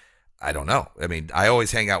 I don't know. I mean, I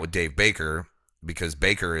always hang out with Dave Baker because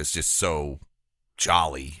Baker is just so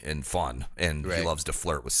jolly and fun, and he loves to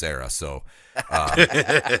flirt with Sarah. So,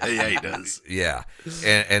 yeah, he does. Yeah,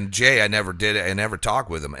 and Jay, I never did it. I never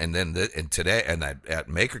talked with him. And then today, and at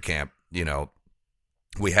Maker Camp,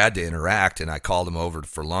 we had to interact, and I called him over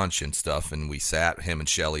for lunch and stuff, and him and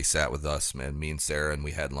Shelly sat with us, man, me and Sarah, and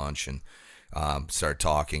we had lunch and started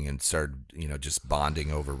talking and started, just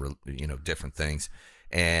bonding over, different things.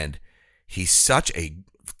 And he's such a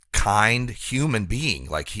kind human being.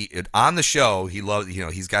 Like, on the show, he loves,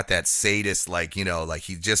 he's got that sadist, like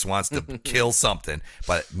he just wants to kill something.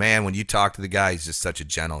 But man, when you talk to the guy, he's just such a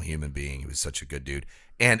gentle human being. He was such a good dude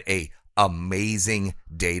and a amazing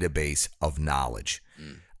database of knowledge.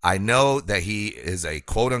 I know that he is a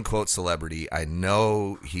quote unquote celebrity. I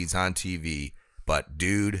know he's on TV, but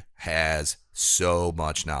dude has so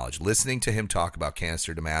much knowledge. Listening to him talk about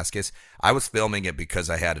Canister Damascus, I was filming it because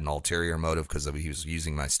I had an ulterior motive because he was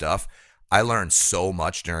using my stuff. I learned so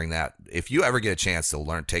much during that. If you ever get a chance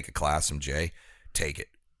to take a class from Jay, take it.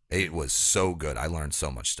 It was so good. I learned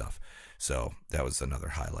so much stuff. So that was another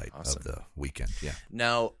highlight of the weekend. Yeah.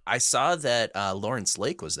 Now, I saw that Lawrence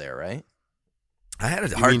Lake was there, right? I had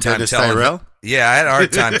a hard time telling. Yeah, I had a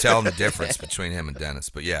hard time telling the difference between him and Dennis.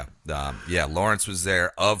 But yeah, Lawrence was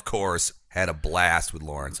there, of course. Had a blast with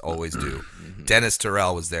Lawrence, always do. Dennis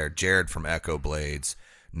Terrell was there. Jared from Echo Blades,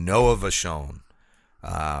 Noah Vachon,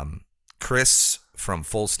 Chris from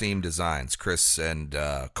Full Steam Designs, Chris and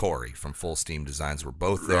Corey from Full Steam Designs were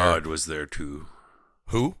both there. Rod was there too.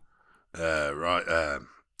 Who? Rod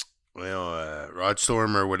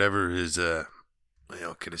Storm or whatever his.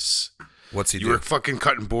 What's he do? You were fucking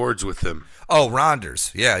cutting boards with him. Oh,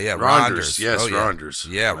 Ronders. Yeah. Ronders. Yes, oh, yeah. Ronders.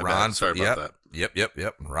 Yeah, My Ron. bad. Sorry about that.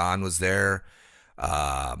 Yep. Ron was there.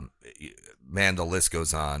 Man, the list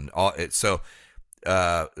goes on.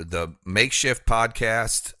 The Makeshift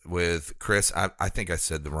Podcast with Chris. I think I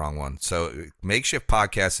said the wrong one. So Makeshift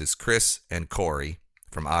Podcast is Chris and Corey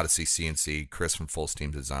from Odyssey CNC, Chris from Full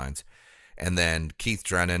Steam Designs, and then Keith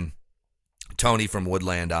Drennan, Tony from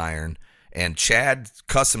Woodland Iron, and Chad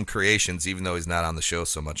Custom Creations, even though he's not on the show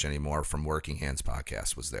so much anymore, from Working Hands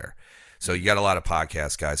Podcast was there. So you got a lot of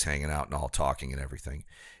podcast guys hanging out and all talking and everything.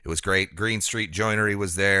 It was great. Green Street Joinery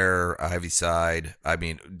was there, Heavyside. I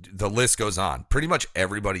mean, the list goes on. Pretty much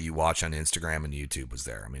everybody you watch on Instagram and YouTube was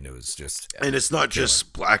there. I mean, it was just... And it's not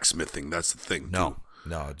just blacksmithing. That's the thing, No, too.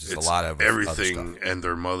 no, just It's a lot of everything other stuff. and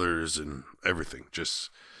their mothers and everything.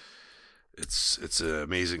 Just it's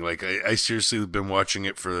amazing. Like I seriously have been watching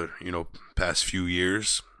it for past few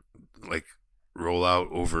years, like roll out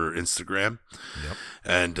over Instagram. Yep.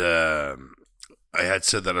 And I had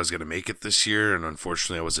said that I was going to make it this year, and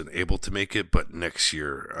unfortunately I wasn't able to make it. But next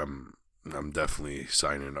year I'm definitely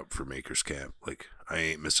signing up for Makers Camp. Like I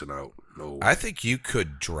ain't missing out. No. I think you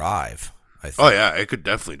could drive. Oh yeah, I could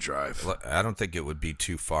definitely drive. I don't think it would be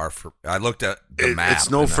too far for. I looked at the map. It's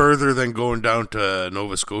no further than going down to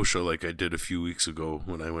Nova Scotia like I did a few weeks ago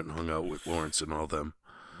when I went and hung out with Lawrence and all them.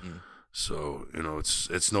 Mm. So,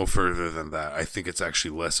 it's no further than that. I think it's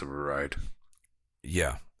actually less of a ride.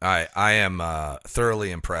 Yeah, I am thoroughly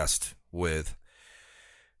impressed with.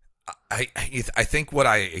 I think what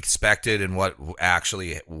I expected and what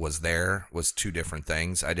actually was there was two different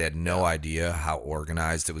things. I had no idea how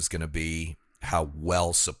organized it was going to be, how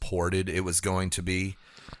well supported it was going to be.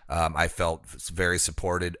 I felt very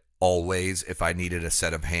supported always. If I needed a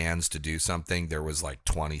set of hands to do something, there was like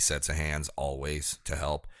 20 sets of hands always to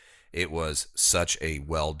help. It was such a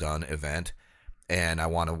well done event, and I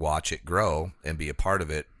want to watch it grow and be a part of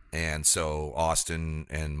it. And so Austin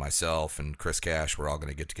and myself and Chris Cash, we're all going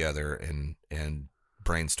to get together and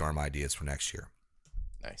brainstorm ideas for next year.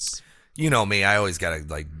 Nice. You know me, I always got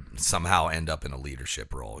to somehow end up in a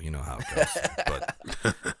leadership role. You know how it goes. But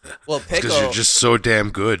Well, Because Pickle, you're just so damn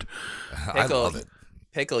good. I love it.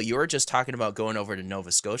 Pickle, you were just talking about going over to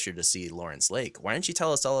Nova Scotia to see Lawrence Lake. Why don't you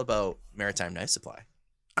tell us all about Maritime Knife Supply?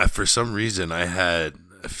 For some reason, I had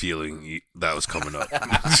a feeling that was coming up.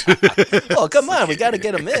 Oh, come on, we got to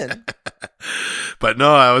get him in. But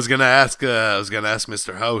no, I was gonna ask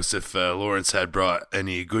Mr. House if Lawrence had brought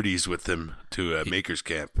any goodies with him to Makers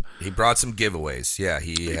Camp. He brought some giveaways. Yeah,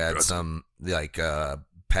 he had some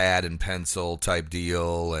pad and pencil type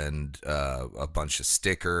deal and a bunch of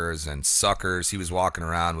stickers and suckers. He was walking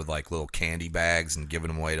around with like little candy bags and giving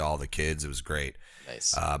them away to all the kids. It was great.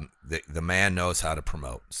 Nice. The man knows how to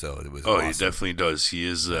promote, so it was. Oh, awesome. he definitely does. He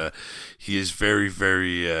is very,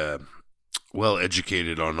 very well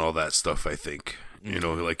educated on all that stuff. I think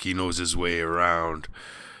like he knows his way around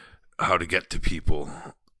how to get to people,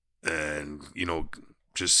 and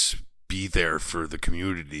just be there for the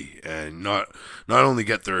community, and not only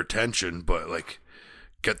get their attention, but like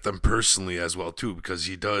get them personally as well too, because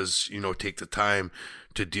he does take the time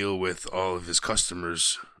to deal with all of his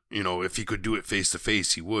customers. If he could do it face to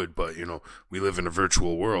face, he would. But, we live in a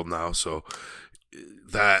virtual world now. So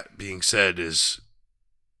that being said, is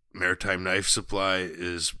Maritime Knife Supply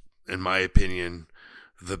is, in my opinion,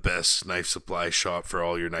 the best knife supply shop for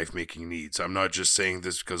all your knife making needs. I'm not just saying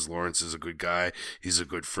this because Lawrence is a good guy. He's a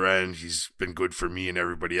good friend. He's been good for me and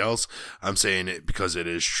everybody else. I'm saying it because it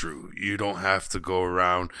is true. You don't have to go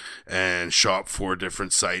around and shop 4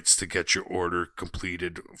 different sites to get your order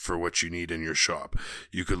completed for what you need in your shop.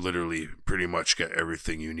 You could literally pretty much get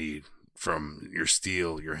everything you need, from your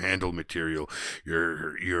steel, your handle material,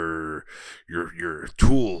 your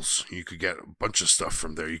tools. You could get a bunch of stuff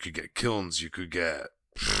from there. You could get kilns. You could get,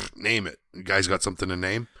 name it. You guys got something to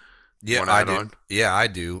name? Yeah, I do. Yeah, I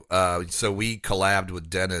do. So we collabed with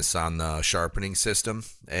Dennis on the sharpening system,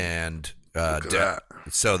 and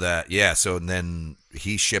so then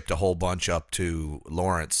he shipped a whole bunch up to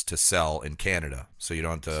Lawrence to sell in Canada. So you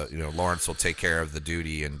don't have to, Lawrence will take care of the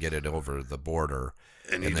duty and get it over the border.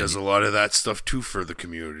 And he does a lot of that stuff too for the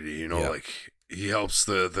community. Like he helps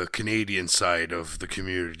the Canadian side of the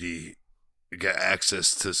community get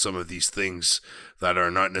access to some of these things that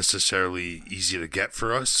are not necessarily easy to get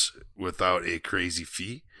for us without a crazy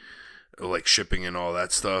fee, like shipping and all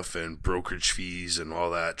that stuff and brokerage fees and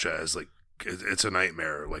all that jazz. Like it's a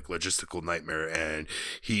nightmare, like logistical nightmare. And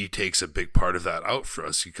he takes a big part of that out for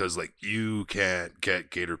us, because like you can't get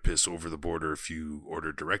gator piss over the border if you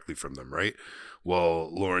order directly from them, right? Well,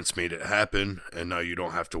 Lawrence made it happen, and now you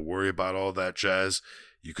don't have to worry about all that jazz.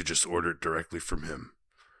 You could just order it directly from him.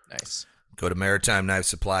 Nice. Go to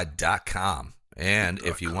maritimeknifesupply.com. And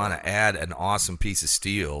if you want to add an awesome piece of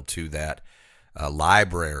steel to that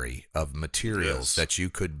library of materials that you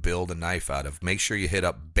could build a knife out of, make sure you hit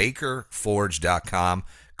up bakerforge.com.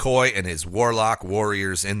 Coy and his Warlock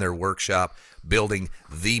warriors in their workshop building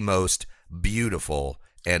the most beautiful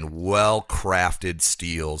and well-crafted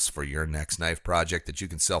steels for your next knife project that you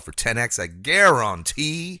can sell for 10x. I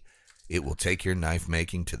guarantee It will take your knife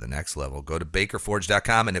making to the next level. Go to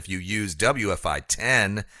bakerforge.com, and if you use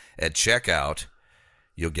WFI10 at checkout,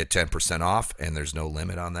 you'll get 10% off, and there's no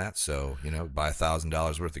limit on that. So, buy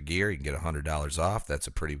 $1,000 worth of gear, you can get $100 off. That's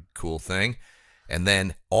a pretty cool thing. And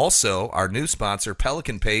then also our new sponsor,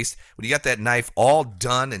 Pelican Paste. When you got that knife all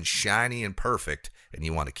done and shiny and perfect, and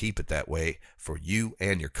you want to keep it that way for you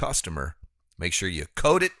and your customer, make sure you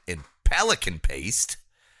coat it in Pelican Paste.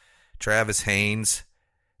 Travis Haynes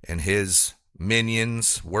and his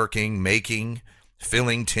minions working, making,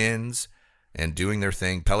 filling tins, and doing their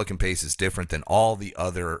thing. Pelican Paste is different than all the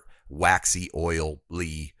other waxy,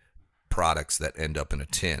 oily products that end up in a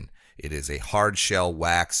tin. It is a hard shell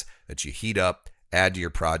wax that you heat up, add to your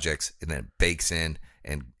projects, and then it bakes in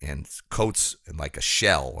and coats like a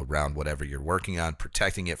shell around whatever you're working on,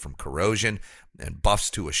 protecting it from corrosion and buffs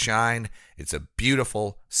to a shine. It's a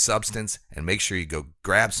beautiful substance, and make sure you go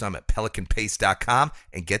grab some at pelicanpaste.com.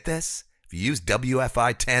 And get this, if you use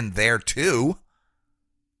WFI10 there too,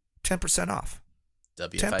 10% off.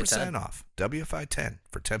 WFI10. 10% off. WFI10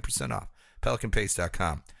 for 10% off.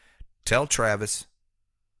 Pelicanpaste.com. Tell Travis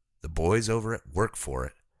the boys over at Work For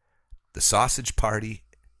It, the Sausage Party,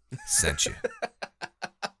 sent you.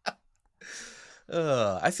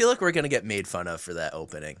 I feel like we're going to get made fun of for that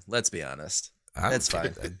opening. Let's be honest. That's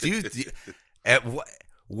fine.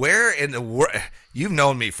 Where in the world? You've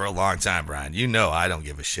known me for a long time, Brian. You know I don't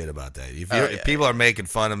give a shit about that. If people are making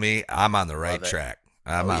fun of me, I'm on the right track.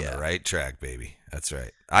 I'm on the right track, baby. That's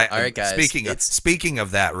right. All right, guys. Speaking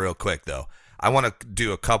of that, real quick though, I want to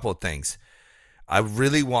do a couple of things. I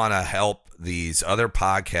really want to help these other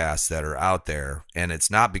podcasts that are out there, and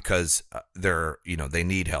it's not because they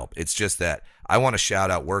need help. It's just that I want to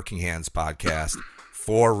shout out Working Hands Podcast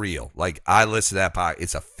for real. Like, I listen to that podcast.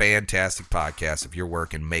 It's a fantastic podcast if you're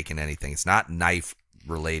working, making anything. It's not knife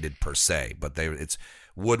related per se, but it's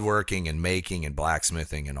woodworking and making and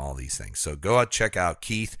blacksmithing and all these things. So go out, check out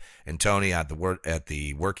Keith and Tony at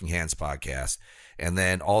the Working Hands Podcast. And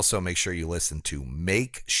then also make sure you listen to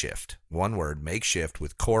Makeshift. One word, Makeshift,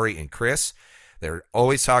 with Corey and Chris. They're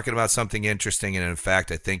always talking about something interesting. And in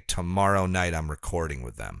fact, I think tomorrow night I'm recording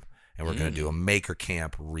with them. And we're going to do a Maker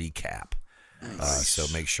Camp recap. Nice. So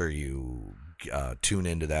make sure you tune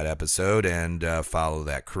into that episode and follow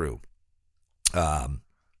that crew.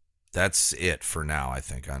 That's it for now, I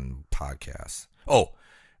think, on podcasts. Oh,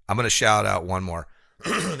 I'm going to shout out one more.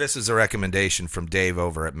 This is a recommendation from Dave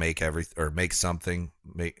over at Make Something.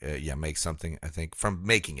 Make Something, I think, from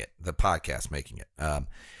Making It, the podcast Making It.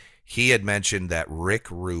 He had mentioned that Rick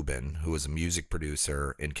Rubin, who is a music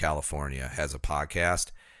producer in California, has a podcast,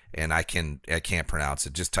 and I can't pronounce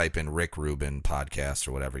it. Just type in Rick Rubin podcast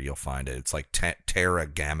or whatever, you'll find it. It's like Terra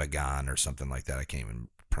Gamagon or something like that. I can't even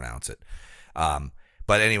pronounce it.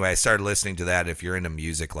 But anyway, I started listening to that. If you're into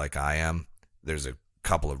music like I am, there's a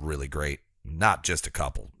couple of really great, not just a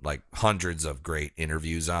couple, like hundreds of great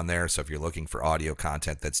interviews on there. So if you're looking for audio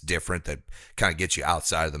content that's different, that kind of gets you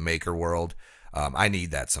outside of the maker world, I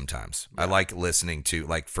need that sometimes. Yeah. I like listening to,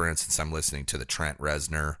 like, for instance, I'm listening to the Trent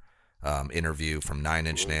Reznor interview from Nine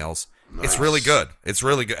Inch Nails. Nice. It's really good. It's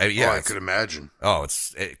really good. Yeah, I could imagine. Oh,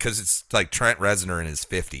 because it's like Trent Reznor in his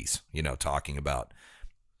 50s, talking about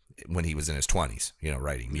when he was in his 20s,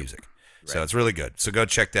 writing music. Right. So it's really good. So go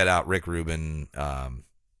check that out. Rick Rubin.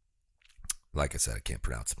 Like I said, I can't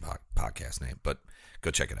pronounce the podcast name, but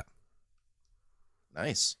go check it out.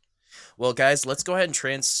 Nice. Well, guys, let's go ahead and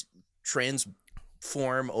transform.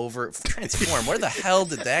 Where the hell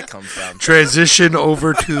did that come from? Transition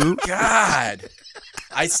over to God.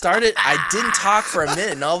 I didn't talk for a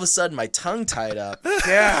minute, and all of a sudden my tongue tied up.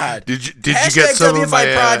 God. Did you get some WFI of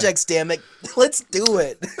my projects? Damn it! Let's do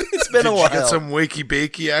it. It's been a while. Did you get some wakey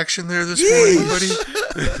bakey action there this morning, buddy?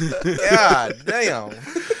 God damn.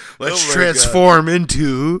 Let's transform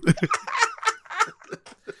into.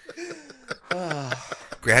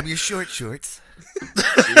 Grab your short shorts.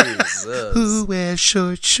 Jesus. Who wears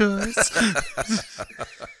short shorts?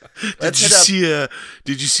 Did you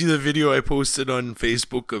see the video I posted on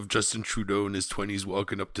Facebook of Justin Trudeau in his 20s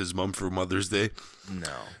walking up to his mom for Mother's Day?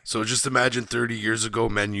 No. So just imagine 30 years ago,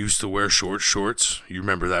 men used to wear short shorts. You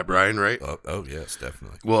remember that, Brian, right? Oh yes,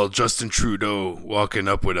 definitely. Well, Justin Trudeau walking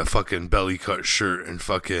up with a fucking belly cut shirt and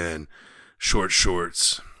fucking short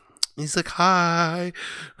shorts. He's like, hi.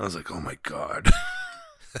 I was like, oh my God.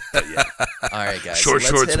 But yeah. All right, guys. Short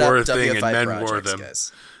so shorts were a thing WFI and men wore them.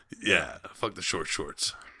 Guys. Yeah, fuck the short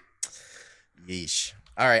shorts. Yeesh.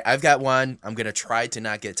 All right, I've got one. I'm going to try to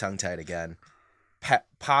not get tongue-tied again.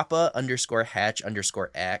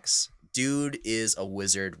 Papa_Hatch_axe. Dude is a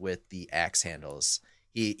wizard with the axe handles.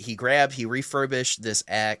 He refurbished this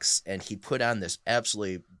axe, and he put on this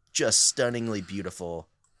absolutely just stunningly beautiful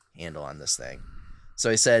handle on this thing. So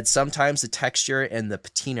he said sometimes the texture and the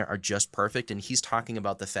patina are just perfect, and he's talking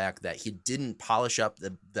about the fact that he didn't polish up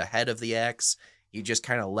the head of the axe. He just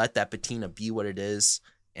kind of let that patina be what it is,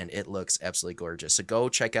 and it looks absolutely gorgeous. So go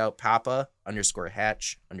check out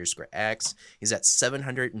Papa_Hatch_axe. He's at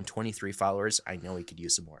 723 followers. I know he could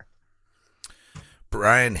use some more.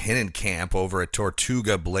 Brian Hinnenkamp over at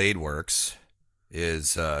Tortuga Blade Works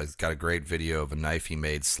he's got a great video of a knife he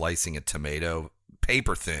made slicing a tomato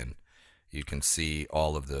paper thin. You can see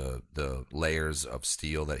all of the layers of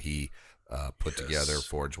steel that he put together,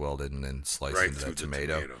 forge welded, and then sliced into that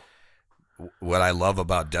tomato. What I love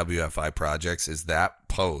about WFI Projects is that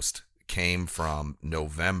post came from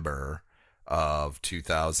November of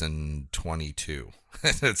 2022.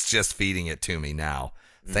 It's just feeding it to me now.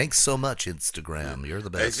 Thanks so much, Instagram. You're the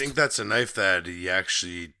best. I think that's a knife that he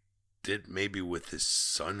actually did maybe with his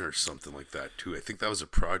son or something like that too. I think that was a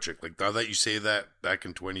project. Like, now that you say that, back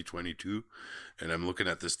in 2022, and I'm looking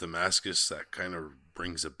at this Damascus, that kind of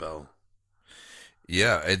rings a bell.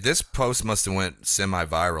 Yeah, this post must have went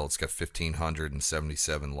semi-viral. It's got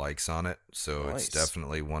 1,577 likes on it, so Nice. It's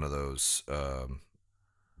definitely one of those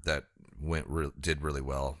that did really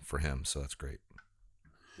well for him. So that's great.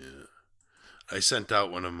 Yeah, I sent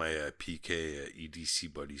out one of my PK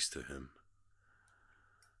EDC buddies to him.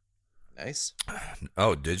 Nice.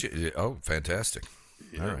 Oh, did you? Oh, fantastic.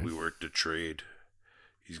 Yeah, All right. we worked a trade.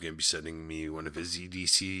 He's going to be sending me one of his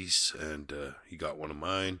EDCs, and he got one of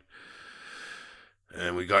mine.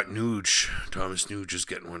 And we got Nuge. Thomas Nuge is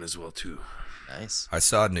getting one as well, too. Nice. I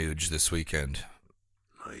saw Nuge this weekend.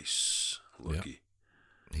 Nice. Lucky.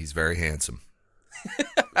 He's very handsome.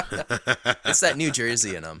 It's that New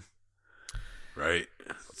Jersey in him. Right.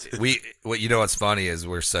 You know what's funny is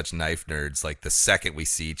we're such knife nerds. Like, the second we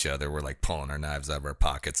see each other, we're like pulling our knives out of our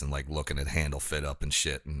pockets and like looking at handle fit up and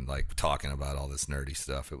shit and like talking about all this nerdy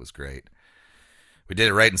stuff. It was great. We did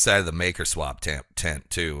it right inside of the Maker Swap tent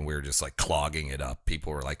too, and we were just like clogging it up.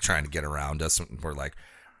 People were like trying to get around us, and we're like,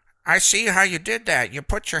 "I see how you did that. You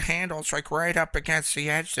put your handles like right up against the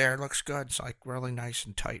edge there. It looks good. It's like really nice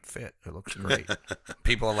and tight fit. It looks great."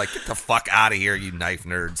 People are like, "Get the fuck out of here, you knife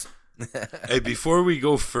nerds." Hey, before we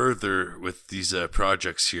go further with these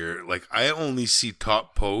projects here, like, I only see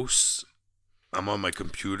top posts. I'm on my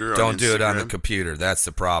computer. Don't on do it on the Instagram. computer. That's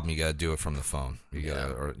the problem. You got to do it from the phone. You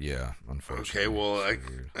got to, unfortunately. Okay, well,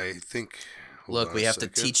 I think. hold Look, on we a have to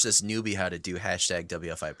second. teach this newbie how to do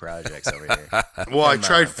 #WFI projects over here. Well, I Come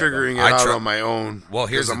tried on, figuring it I out try- on my own. Well,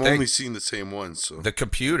 here's because the I'm thing. only seeing the same one. So The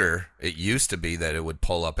computer, it used to be that it would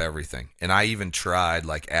pull up everything. And I even tried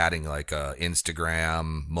like adding like a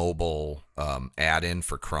Instagram mobile add-in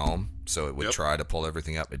for Chrome. So it would Yep. try to pull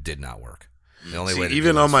everything up. It did not work. The only see, way to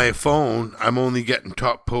even do it on was my phone, I'm only getting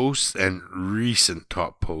top posts and recent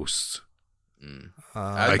top posts.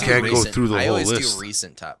 I would do can't go through the I whole always list. do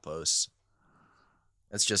recent top posts.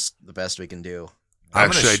 That's just the best we can do.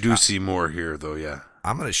 Actually, I do see more here, though. Yeah.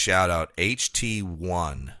 I'm going to shout out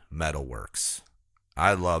HT1 Metalworks.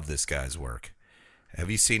 I love this guy's work.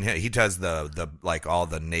 Have you seen him? He does the like all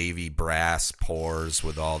the navy brass pours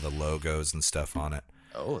with all the logos and stuff on it.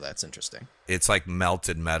 Oh, that's interesting. It's like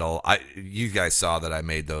melted metal. You guys saw that I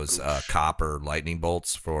made those copper lightning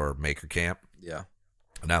bolts for Maker Camp. Yeah.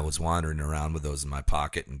 And I was wandering around with those in my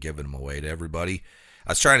pocket and giving them away to everybody.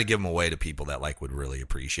 I was trying to give them away to people that like would really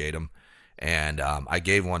appreciate them. And I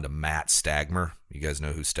gave one to Matt Stagmer. You guys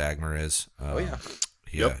know who Stagmer is? Oh,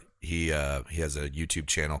 yeah. He has a YouTube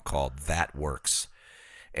channel called That Works.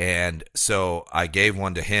 And so I gave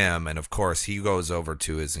one to him, and of course he goes over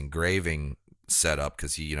to his engraving setup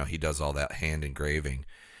because he does all that hand engraving,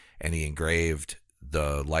 and he engraved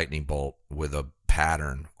the lightning bolt with a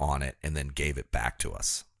pattern on it and then gave it back to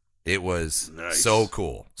us. It was Nice. so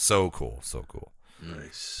cool.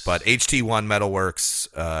 Nice. But HT1 Metalworks,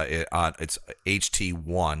 it's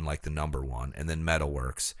HT1 like the number one, and then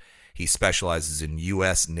Metalworks. He specializes in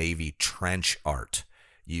U.S. Navy trench art,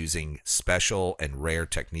 using special and rare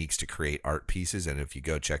techniques to create art pieces. And if you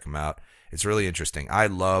go check him out, it's really interesting. I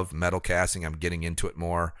love metal casting. I'm getting into it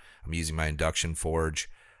more. I'm using my induction forge.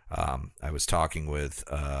 I was talking with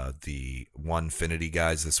the Onefinity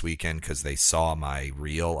guys this weekend because they saw my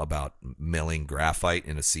reel about milling graphite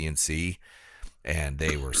in a CNC, and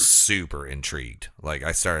they were super intrigued. Like,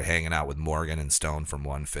 I started hanging out with Morgan and Stone from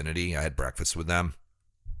Onefinity. I had breakfast with them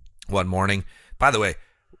one morning. By the way,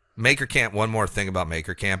 Maker Camp, one more thing about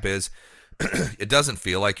Maker Camp is it doesn't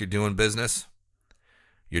feel like you're doing business.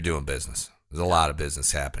 You're doing business. There's a lot of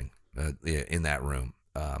business happening in that room.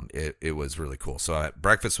 It was really cool. So I had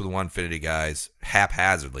breakfast with the Onefinity guys,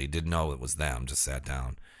 haphazardly, didn't know it was them, just sat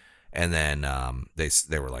down. And then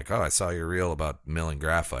they were like, "Oh, I saw your reel about milling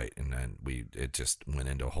graphite," and then it just went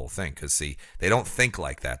into a whole thing. Because see, they don't think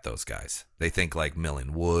like that. Those guys, they think like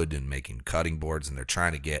milling wood and making cutting boards, and they're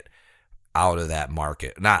trying to get out of that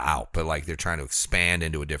market. Not out, but like they're trying to expand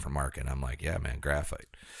into a different market. And I'm like, yeah, man, graphite.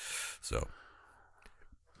 So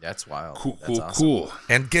That's wild. Cool, That's cool, awesome. cool.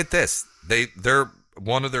 and get this, they're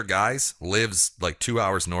one of their guys lives like 2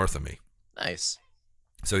 hours north of me, Nice.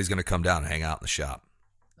 so he's gonna come down and hang out in the shop.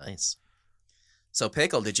 Nice. So,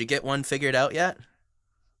 Pickle, did you get one figured out yet?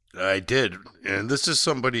 I did, and this is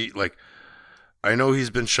somebody like I know he's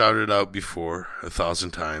been shouted out before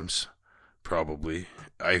 1,000 times, probably.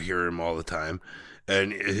 I hear him all the time,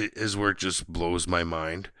 and his work just blows my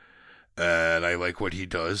mind, and I like what he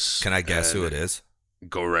does. Can I guess who it is?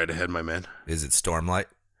 Go right ahead, my man. Is it Stormlight?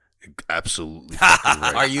 Absolutely fucking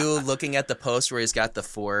right. Are you looking at the post where he's got the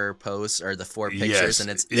 4 posts or the 4 pictures, Yes, and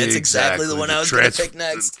it's exactly the one I was going to pick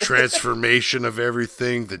next? The transformation of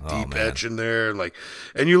everything, the Oh, deep man. edge in there,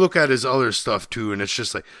 and you look at his other stuff too, and it's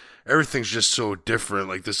just like everything's just so different.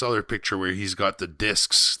 Like this other picture where he's got the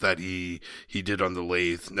discs that he did on the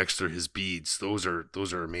lathe next to his beads. Those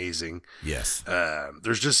are amazing. Yes.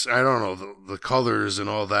 There's just I don't know the colors and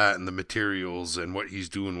all that, and the materials and what he's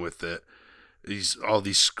doing with it. All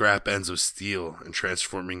these scrap ends of steel and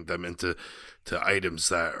transforming them into items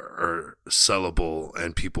that are sellable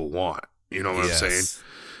and people want. You know what I'm saying?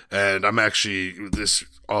 And I'm actually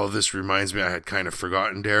all of this reminds me I had kind of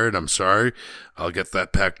forgotten Darren. I'm sorry. I'll get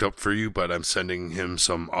that packed up for you, but I'm sending him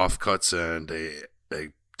some offcuts and a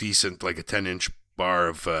decent like a 10-inch bar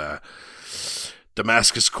of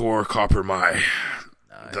Damascus core copper my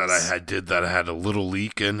that I had a little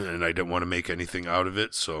leak in, and I didn't want to make anything out of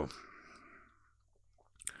it, so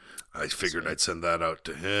I figured I'd send that out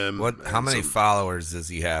to him. How many followers does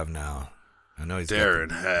he have now? I know he's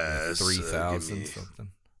Darren has 3,000 something.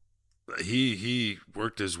 He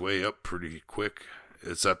worked his way up pretty quick.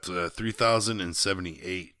 It's up to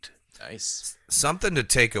 3,078. Nice. Something to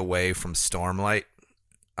take away from Stormlight,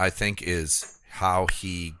 I think, is how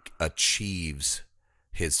he achieves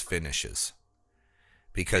his finishes.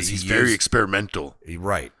 Because he's very experimental.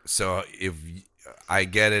 Right. So if I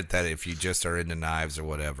get it that if you just are into knives or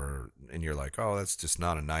whatever, and you're like, oh, that's just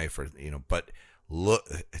not a knife, or but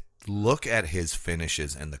look at his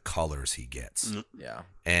finishes and the colors he gets. Yeah.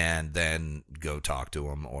 And then go talk to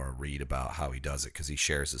him or read about how he does it, because he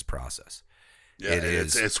shares his process. Yeah,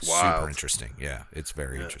 it's wild. super interesting. Yeah, it's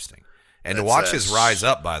very interesting. And to watch his rise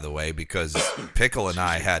up, by the way, because Pickle and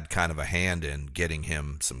I had kind of a hand in getting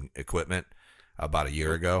him some equipment about a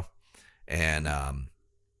year ago. And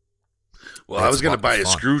well, I was going to buy a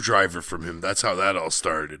screwdriver from him. That's how that all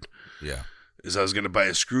started. Yeah. I was going to buy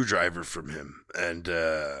a screwdriver from him, and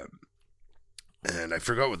I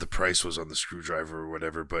forgot what the price was on the screwdriver or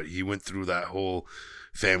whatever, but he went through that whole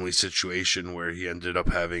family situation where he ended up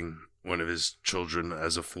having one of his children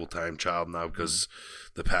as a full-time child now because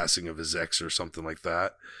the passing of his ex or something like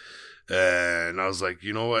that. And I was like,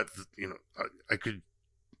 you know what? I could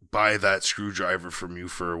buy that screwdriver from you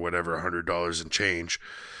for whatever, $100 and change,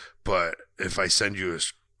 but if I send you a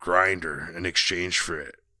grinder in exchange for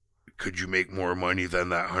it, could you make more money than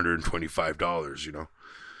that $125,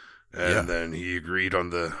 And then he agreed on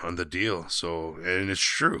the deal. So, and it's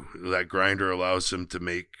true. That grinder allows him to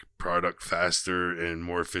make product faster and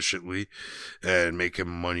more efficiently and make him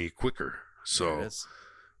money quicker. So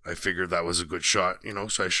I figured that was a good shot,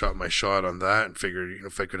 so I shot my shot on that and figured,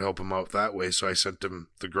 if I could help him out that way. So I sent him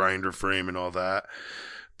the grinder frame and all that.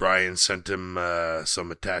 Brian sent him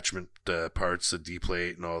some attachment parts, the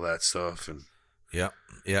D-plate and all that stuff. And yeah,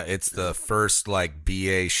 it's the first like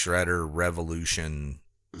BA Shredder Revolution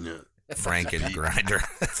Franken grinder.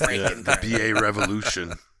 The BA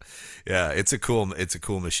Revolution. Yeah, it's a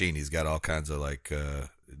cool machine. He's got all kinds of like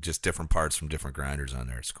just different parts from different grinders on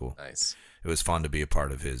there. It's cool. Nice. It was fun to be a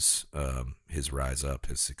part of his rise up,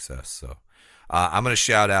 his success. So I'm going to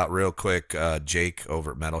shout out real quick Jake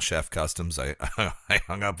over at Metal Chef Customs. I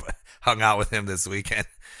hung out with him this weekend,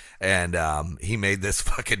 and he made this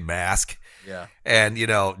fucking mask. Yeah. And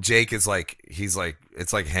Jake is like,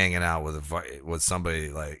 it's like hanging out with somebody,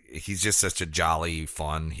 like he's just such a jolly,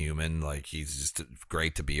 fun human. Like he's just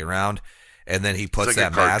great to be around. And then he puts like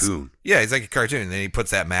that a mask. cartoon. Yeah, he's like a cartoon. And then he puts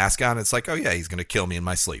that mask on. It's like, oh yeah, he's gonna kill me in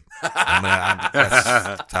my sleep.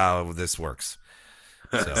 That's how this works.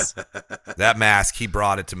 So that mask, he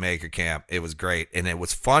brought it to Maker Camp. It was great, and it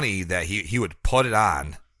was funny that he would put it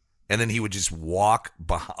on, and then he would just walk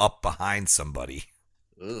up behind somebody.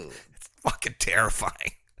 Ooh. It's fucking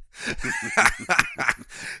terrifying.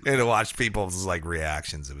 And to watch people's like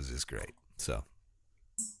reactions, it was just great. So.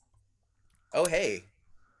 Oh, hey.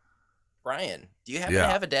 Brian, do you happen Yeah.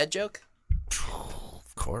 to have a dad joke?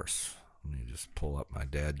 Of course. Let me just pull up my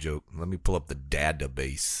dad joke. Let me pull up the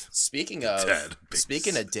database. Speaking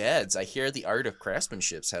Database. of dads, I hear the Art of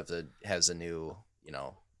Craftsmanship has a new,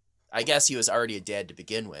 I guess he was already a dad to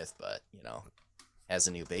begin with, but has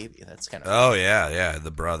a new baby. That's kind of Oh yeah,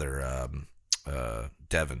 the brother,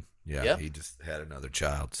 Devin. Yeah, Yep. he just had another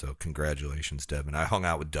child. So congratulations, Devin. I hung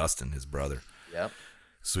out with Dustin, his brother, Yep.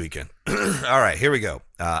 this weekend. All right, here we go.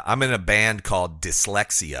 I'm in a band called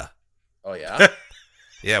Dyslexia. Oh yeah.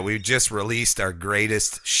 Yeah, we just released our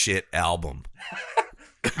greatest shit album.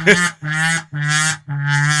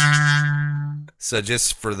 So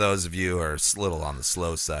just for those of you who are a little on the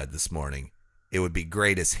slow side this morning, it would be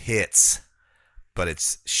greatest hits, but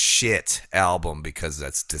it's shit album because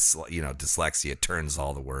that's dyslexia turns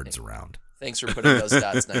all the words around. Thanks for putting those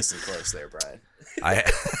dots nice and close there, Brian.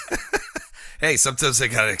 Hey, sometimes I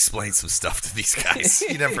gotta explain some stuff to these guys.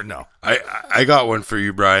 You never know. I got one for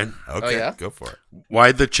you, Brian. Okay, yeah? Go for it.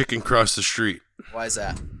 Why'd the chicken cross the street? Why is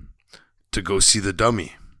that? To go see the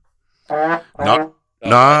dummy. Nah,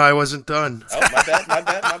 I wasn't done. Oh, my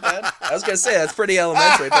bad. I was gonna say that's pretty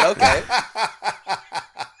elementary, but okay.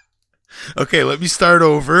 Okay, let me start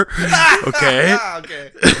over. Okay.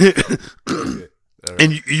 Okay.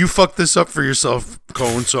 And you fucked this up for yourself,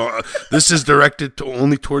 Cone. So this is directed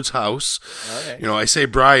only towards house. Okay. I say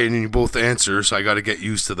Brian, and you both answer, so I got to get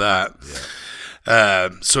used to that. Yeah.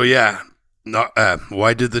 So yeah,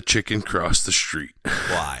 why did the chicken cross the street?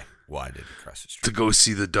 Why? Why did he cross the street? To go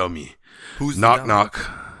see the dummy. Who's the knock dummy?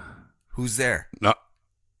 knock? Who's there? Not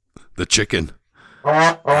the chicken.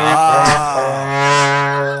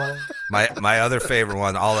 My other favorite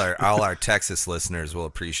one. All our Texas listeners will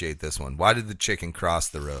appreciate this one. Why did the chicken cross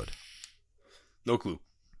the road? No clue.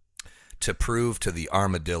 To prove to the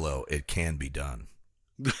armadillo it can be done.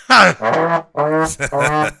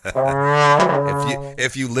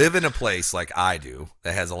 If you live in a place like I do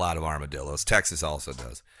that has a lot of armadillos, Texas also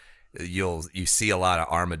does. You see a lot of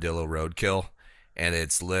armadillo roadkill, and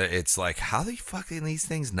it's like, how the fuck can these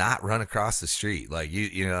things not run across the street? Like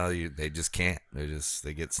they just can't. They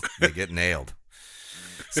get nailed.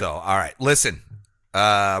 So all right, listen,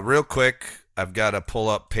 real quick. I've got to pull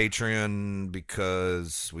up Patreon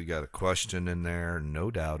because we got a question in there,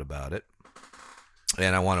 no doubt about it.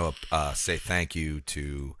 And I want to say thank you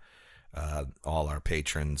to all our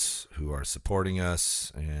patrons who are supporting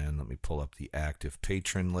us. And let me pull up the active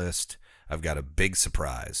patron list. I've got a big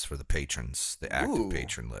surprise for the patrons, the active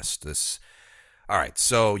patron list. All right,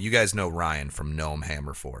 so you guys know Ryan from Gnome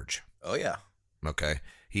Hammer Forge. Oh yeah. Okay,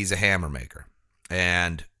 he's a hammer maker.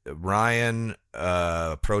 And Ryan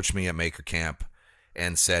approached me at Maker Camp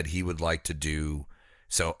and said he would like to do,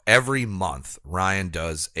 so every month Ryan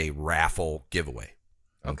does a raffle giveaway.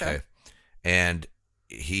 Okay. And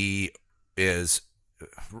he is,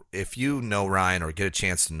 if you know Ryan or get a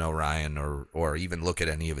chance to know Ryan or even look at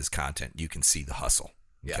any of his content, you can see the hustle.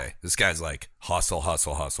 Okay. Yeah. This guy's like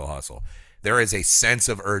hustle. There is a sense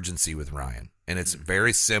of urgency with Ryan, and it's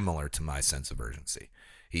very similar to my sense of urgency.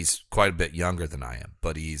 He's quite a bit younger than I am,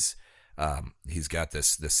 but he's got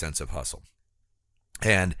this sense of hustle.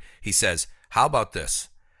 And he says, how about this?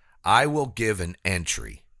 I will give an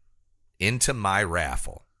entry into my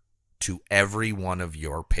raffle to every one of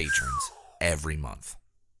your patrons every month.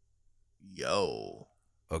 Yo.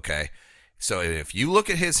 Okay? So if you look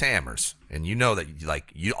at his hammers and you know that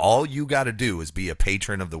all you got to do is be a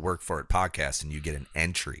patron of the Work For It podcast and you get an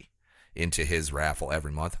entry into his raffle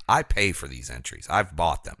every month. I pay for these entries. I've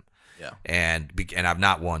bought them. Yeah. And I've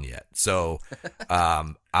not won yet. So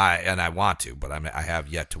I want to, but I have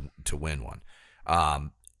yet to win one.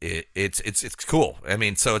 It's cool. I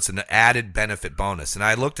mean, so it's an added benefit bonus. And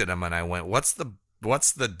I looked at him and I went, what's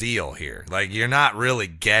the deal here? Like, you're not really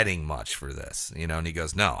getting much for this, And he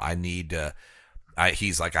goes, no, I need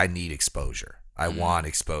he's like, I need exposure. I want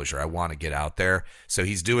exposure. I want to get out there. So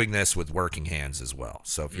he's doing this with Working Hands as well.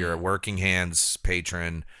 So if you're a Working Hands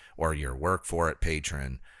patron or you're a Work For It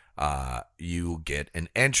patron, you get an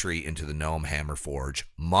entry into the Gnome Hammer Forge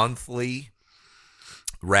monthly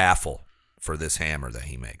raffle for this hammer that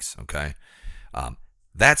he makes. Okay.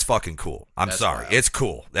 That's fucking cool. That's sorry. Wild. It's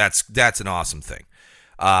cool. That's an awesome thing.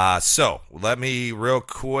 So let me real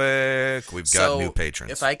quick. We've got new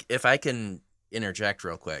patrons. If I can interject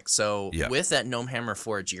real quick. So yeah. With that Gnome Hammer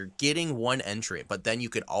Forge, you're getting one entry, but then you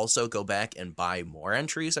could also go back and buy more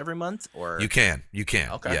entries every month, or you can.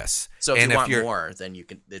 Okay. Yes. So if you want more, then you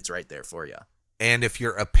can. It's right there for you. And if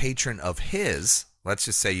you're a patron of his, let's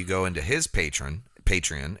just say you go into his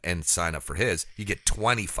Patreon and sign up for his, you get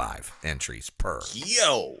 25 entries per.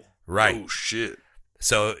 Yo. Right. Oh shit.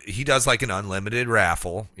 So he does like an unlimited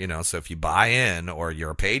raffle, so if you buy in or you're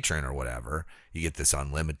a patron or whatever, you get this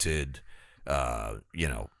unlimited,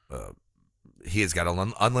 he has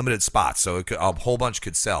got unlimited spots. So a whole bunch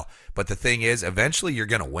could sell. But the thing is, eventually you're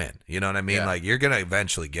going to win. You know what I mean? Yeah. Like you're going to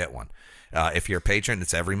eventually get one. If you're a patron,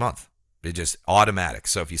 it's every month. It's just automatic.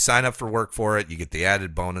 So if you sign up for Work For It, you get the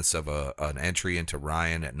added bonus of an entry into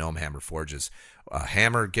Ryan at Gnome Hammer Forge's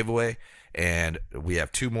hammer giveaway. And we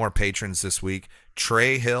have 2 more patrons this week.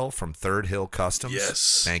 Trey Hill from Third Hill Customs.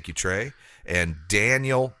 Yes. Thank you, Trey. And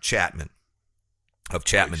Daniel Chapman of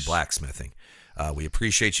Chapman Nice. Blacksmithing. We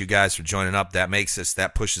appreciate you guys for joining up.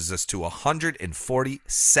 That pushes us to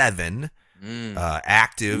 147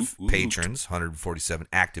 active patrons, 147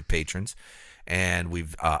 active patrons. And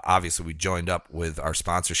we've obviously we joined up with our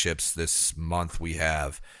sponsorships this month. We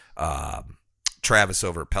have Travis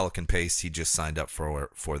over at Pelican Paste. He just signed up for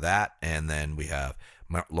that. And then we have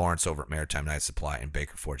Lawrence over at Maritime Knife Supply and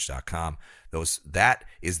BakerForge.com. That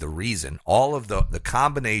is the reason. All of the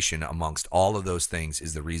combination amongst all of those things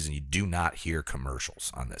is the reason you do not hear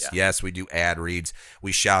commercials on this. Yeah. Yes, we do ad reads.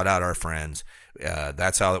 We shout out our friends.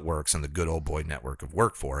 That's how it works on the Good Old Boy network of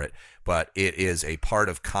Work For It. But it is a part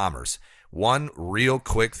of commerce. One real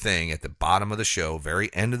quick thing at the bottom of the show, very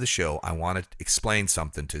end of the show, I want to explain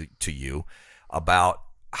something to you about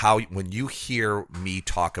how when you hear me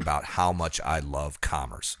talk about how much I love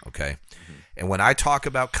commerce, okay? Mm-hmm. And when I talk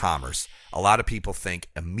about commerce, a lot of people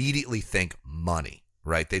immediately think money,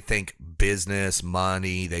 right? They think business,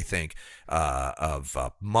 money, they think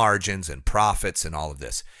of margins and profits and all of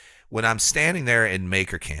this. When I'm standing there in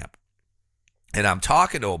Maker Camp, and I'm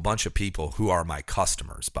talking to a bunch of people who are my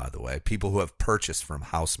customers, by the way, people who have purchased from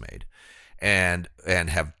Housemaid and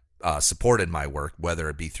have supported my work, whether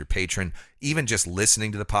it be through Patreon, even just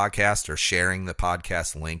listening to the podcast or sharing the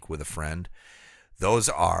podcast link with a friend.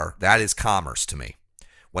 That is commerce to me.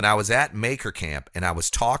 When I was at Maker Camp and I was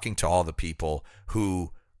talking to all the people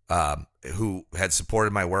who had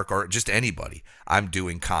supported my work, or just anybody, I'm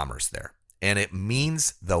doing commerce there. And it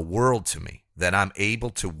means the world to me that I'm able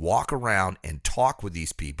to walk around and talk with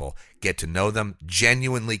these people, get to know them,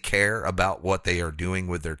 genuinely care about what they are doing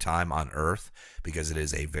with their time on Earth, because it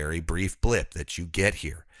is a very brief blip that you get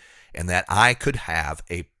here, and that I could have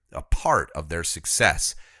a part of their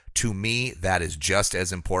success. To me, that is just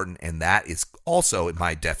as important, and that is also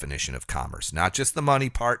my definition of commerce. Not just the money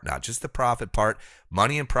part, not just the profit part.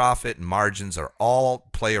 Money and profit and margins are all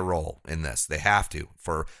play a role in this. They have to.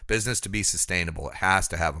 For business to be sustainable, it has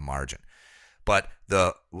to have a margin. But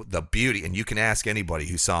the beauty, and you can ask anybody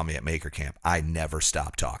who saw me at Maker Camp, I never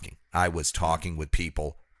stopped talking. I was talking with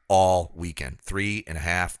people all weekend,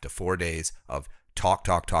 3.5 to 4 days of talk.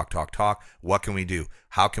 What can we do?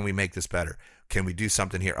 How can we make this better? Can we do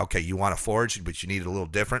something here? Okay, you want to forge, but you need it a little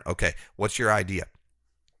different. Okay, what's your idea?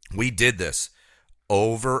 We did this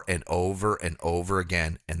over and over and over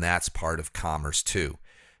again, and that's part of commerce too.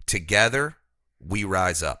 Together, we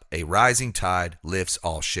rise up. A rising tide lifts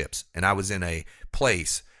all ships. And I was in a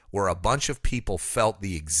place where a bunch of people felt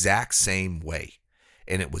the exact same way.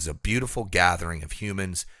 And it was a beautiful gathering of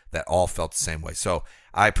humans that all felt the same way. So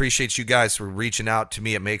I appreciate you guys for reaching out to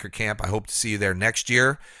me at Maker Camp. I hope to see you there next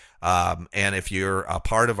year. And if you're a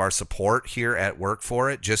part of our support here at Work For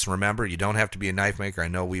It, just remember, you don't have to be a knife maker. I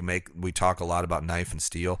know we talk a lot about knife and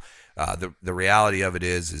steel. The reality of it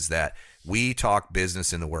is that we talk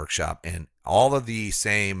business in the workshop, and all of these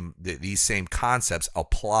same concepts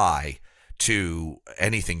apply to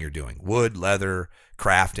anything you're doing: wood, leather,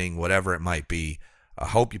 crafting, whatever it might be. I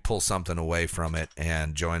hope you pull something away from it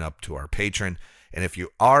and join up to our Patreon. And if you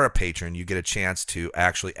are a patron, you get a chance to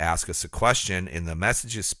actually ask us a question in the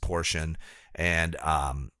messages portion. And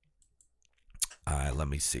let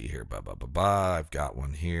me see here. I've got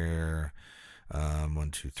one here.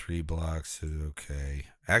 1, 2, 3 blocks. Okay.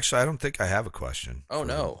 Actually, I don't think I have a question. Oh,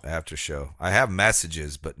 no. After show. I have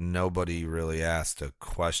messages, but nobody really asked a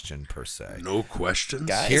question per se. No questions?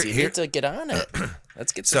 Guys, you need to get on it.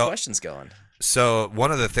 Let's get some questions going. So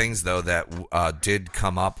one of the things, though, that did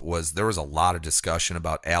come up was there was a lot of discussion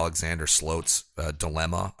about Alexander Sloat's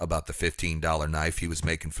dilemma about the $15 knife he was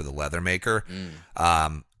making for the leather maker.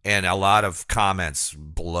 And a lot of comments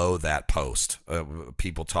below that post,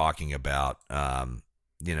 people talking about,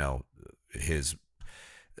 his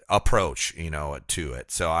approach, to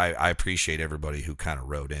it. So I appreciate everybody who kind of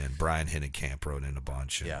wrote in. Brian Hinnenkamp wrote in a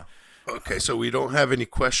bunch. Yeah. Okay, so we don't have any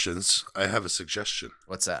questions. I have a suggestion.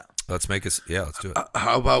 What's that? Let's do it.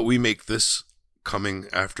 How about we make this coming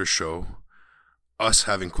after show us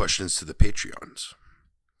having questions to the Patreons?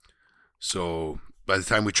 So by the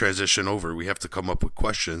time we transition over, we have to come up with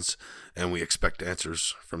questions, and we expect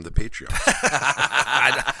answers from the Patreon.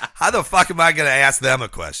 How the fuck am I going to ask them a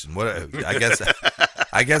question? What?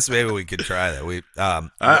 I guess maybe we could try that.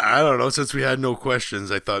 I don't know. Since we had no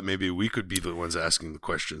questions, I thought maybe we could be the ones asking the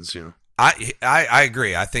questions. I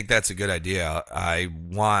agree. I think that's a good idea. I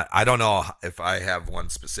don't know if I have one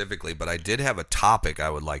specifically, but I did have a topic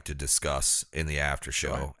I would like to discuss in the after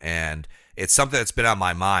show. Sure. And it's something that's been on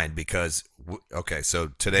my mind because, okay,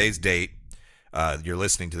 so today's date, you're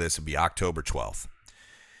listening to this, would be October 12th.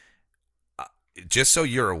 Just so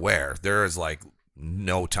you're aware, there is like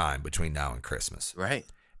no time between now and Christmas. Right.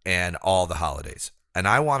 And all the holidays. And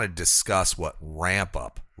I want to discuss what ramp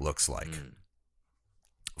up looks like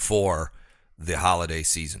for the holiday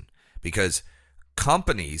season, because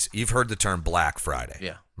companies, you've heard the term Black Friday.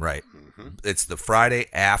 Yeah. Right. It's the Friday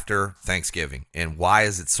after Thanksgiving. And why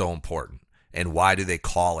is it so important? And why do they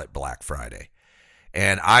call it Black Friday?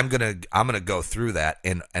 And I'm gonna go through that.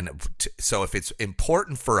 So if it's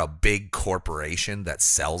important for a big corporation that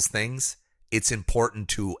sells things, it's important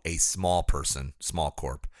to a small person, small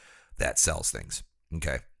corp that sells things.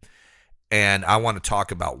 Okay. And I want to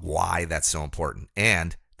talk about why that's so important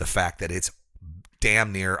and the fact that it's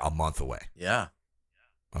damn near a month away. Yeah.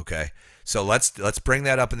 Okay. So let's bring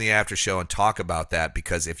that up in the after show and talk about that,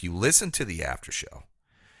 because if you listen to the after show,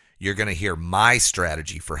 you're going to hear my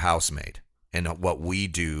strategy for Housemaid and what we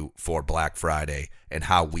do for Black Friday and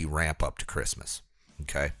how we ramp up to Christmas.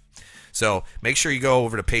 Okay. So make sure you go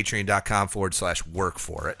over to patreon.com/work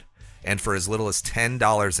for it. And for as little as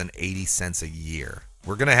 $10.80 a year,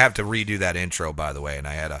 we're going to have to redo that intro, by the way. And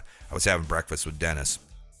I was having breakfast with Dennis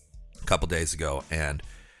a couple days ago, and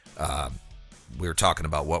we were talking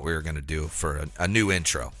about what we were going to do for a new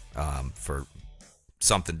intro for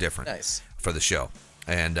something different. Nice. For the show.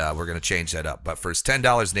 And we're going to change that up. But for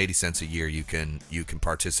 $10.80 a year, you can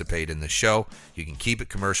participate in the show. You can keep it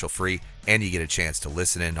commercial free, and you get a chance to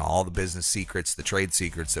listen in to all the business secrets, the trade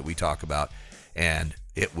secrets that we talk about, and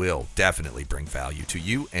it will definitely bring value to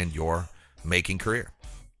you and your making career.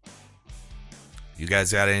 You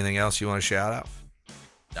guys got anything else you want to shout out?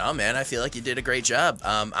 No, man, I feel like you did a great job.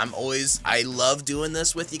 I love doing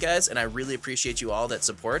this with you guys, and I really appreciate you all that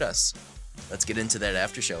support us. Let's get into that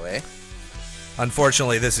after show, eh?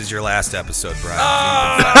 Unfortunately, this is your last episode, Brian. All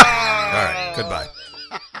right, goodbye.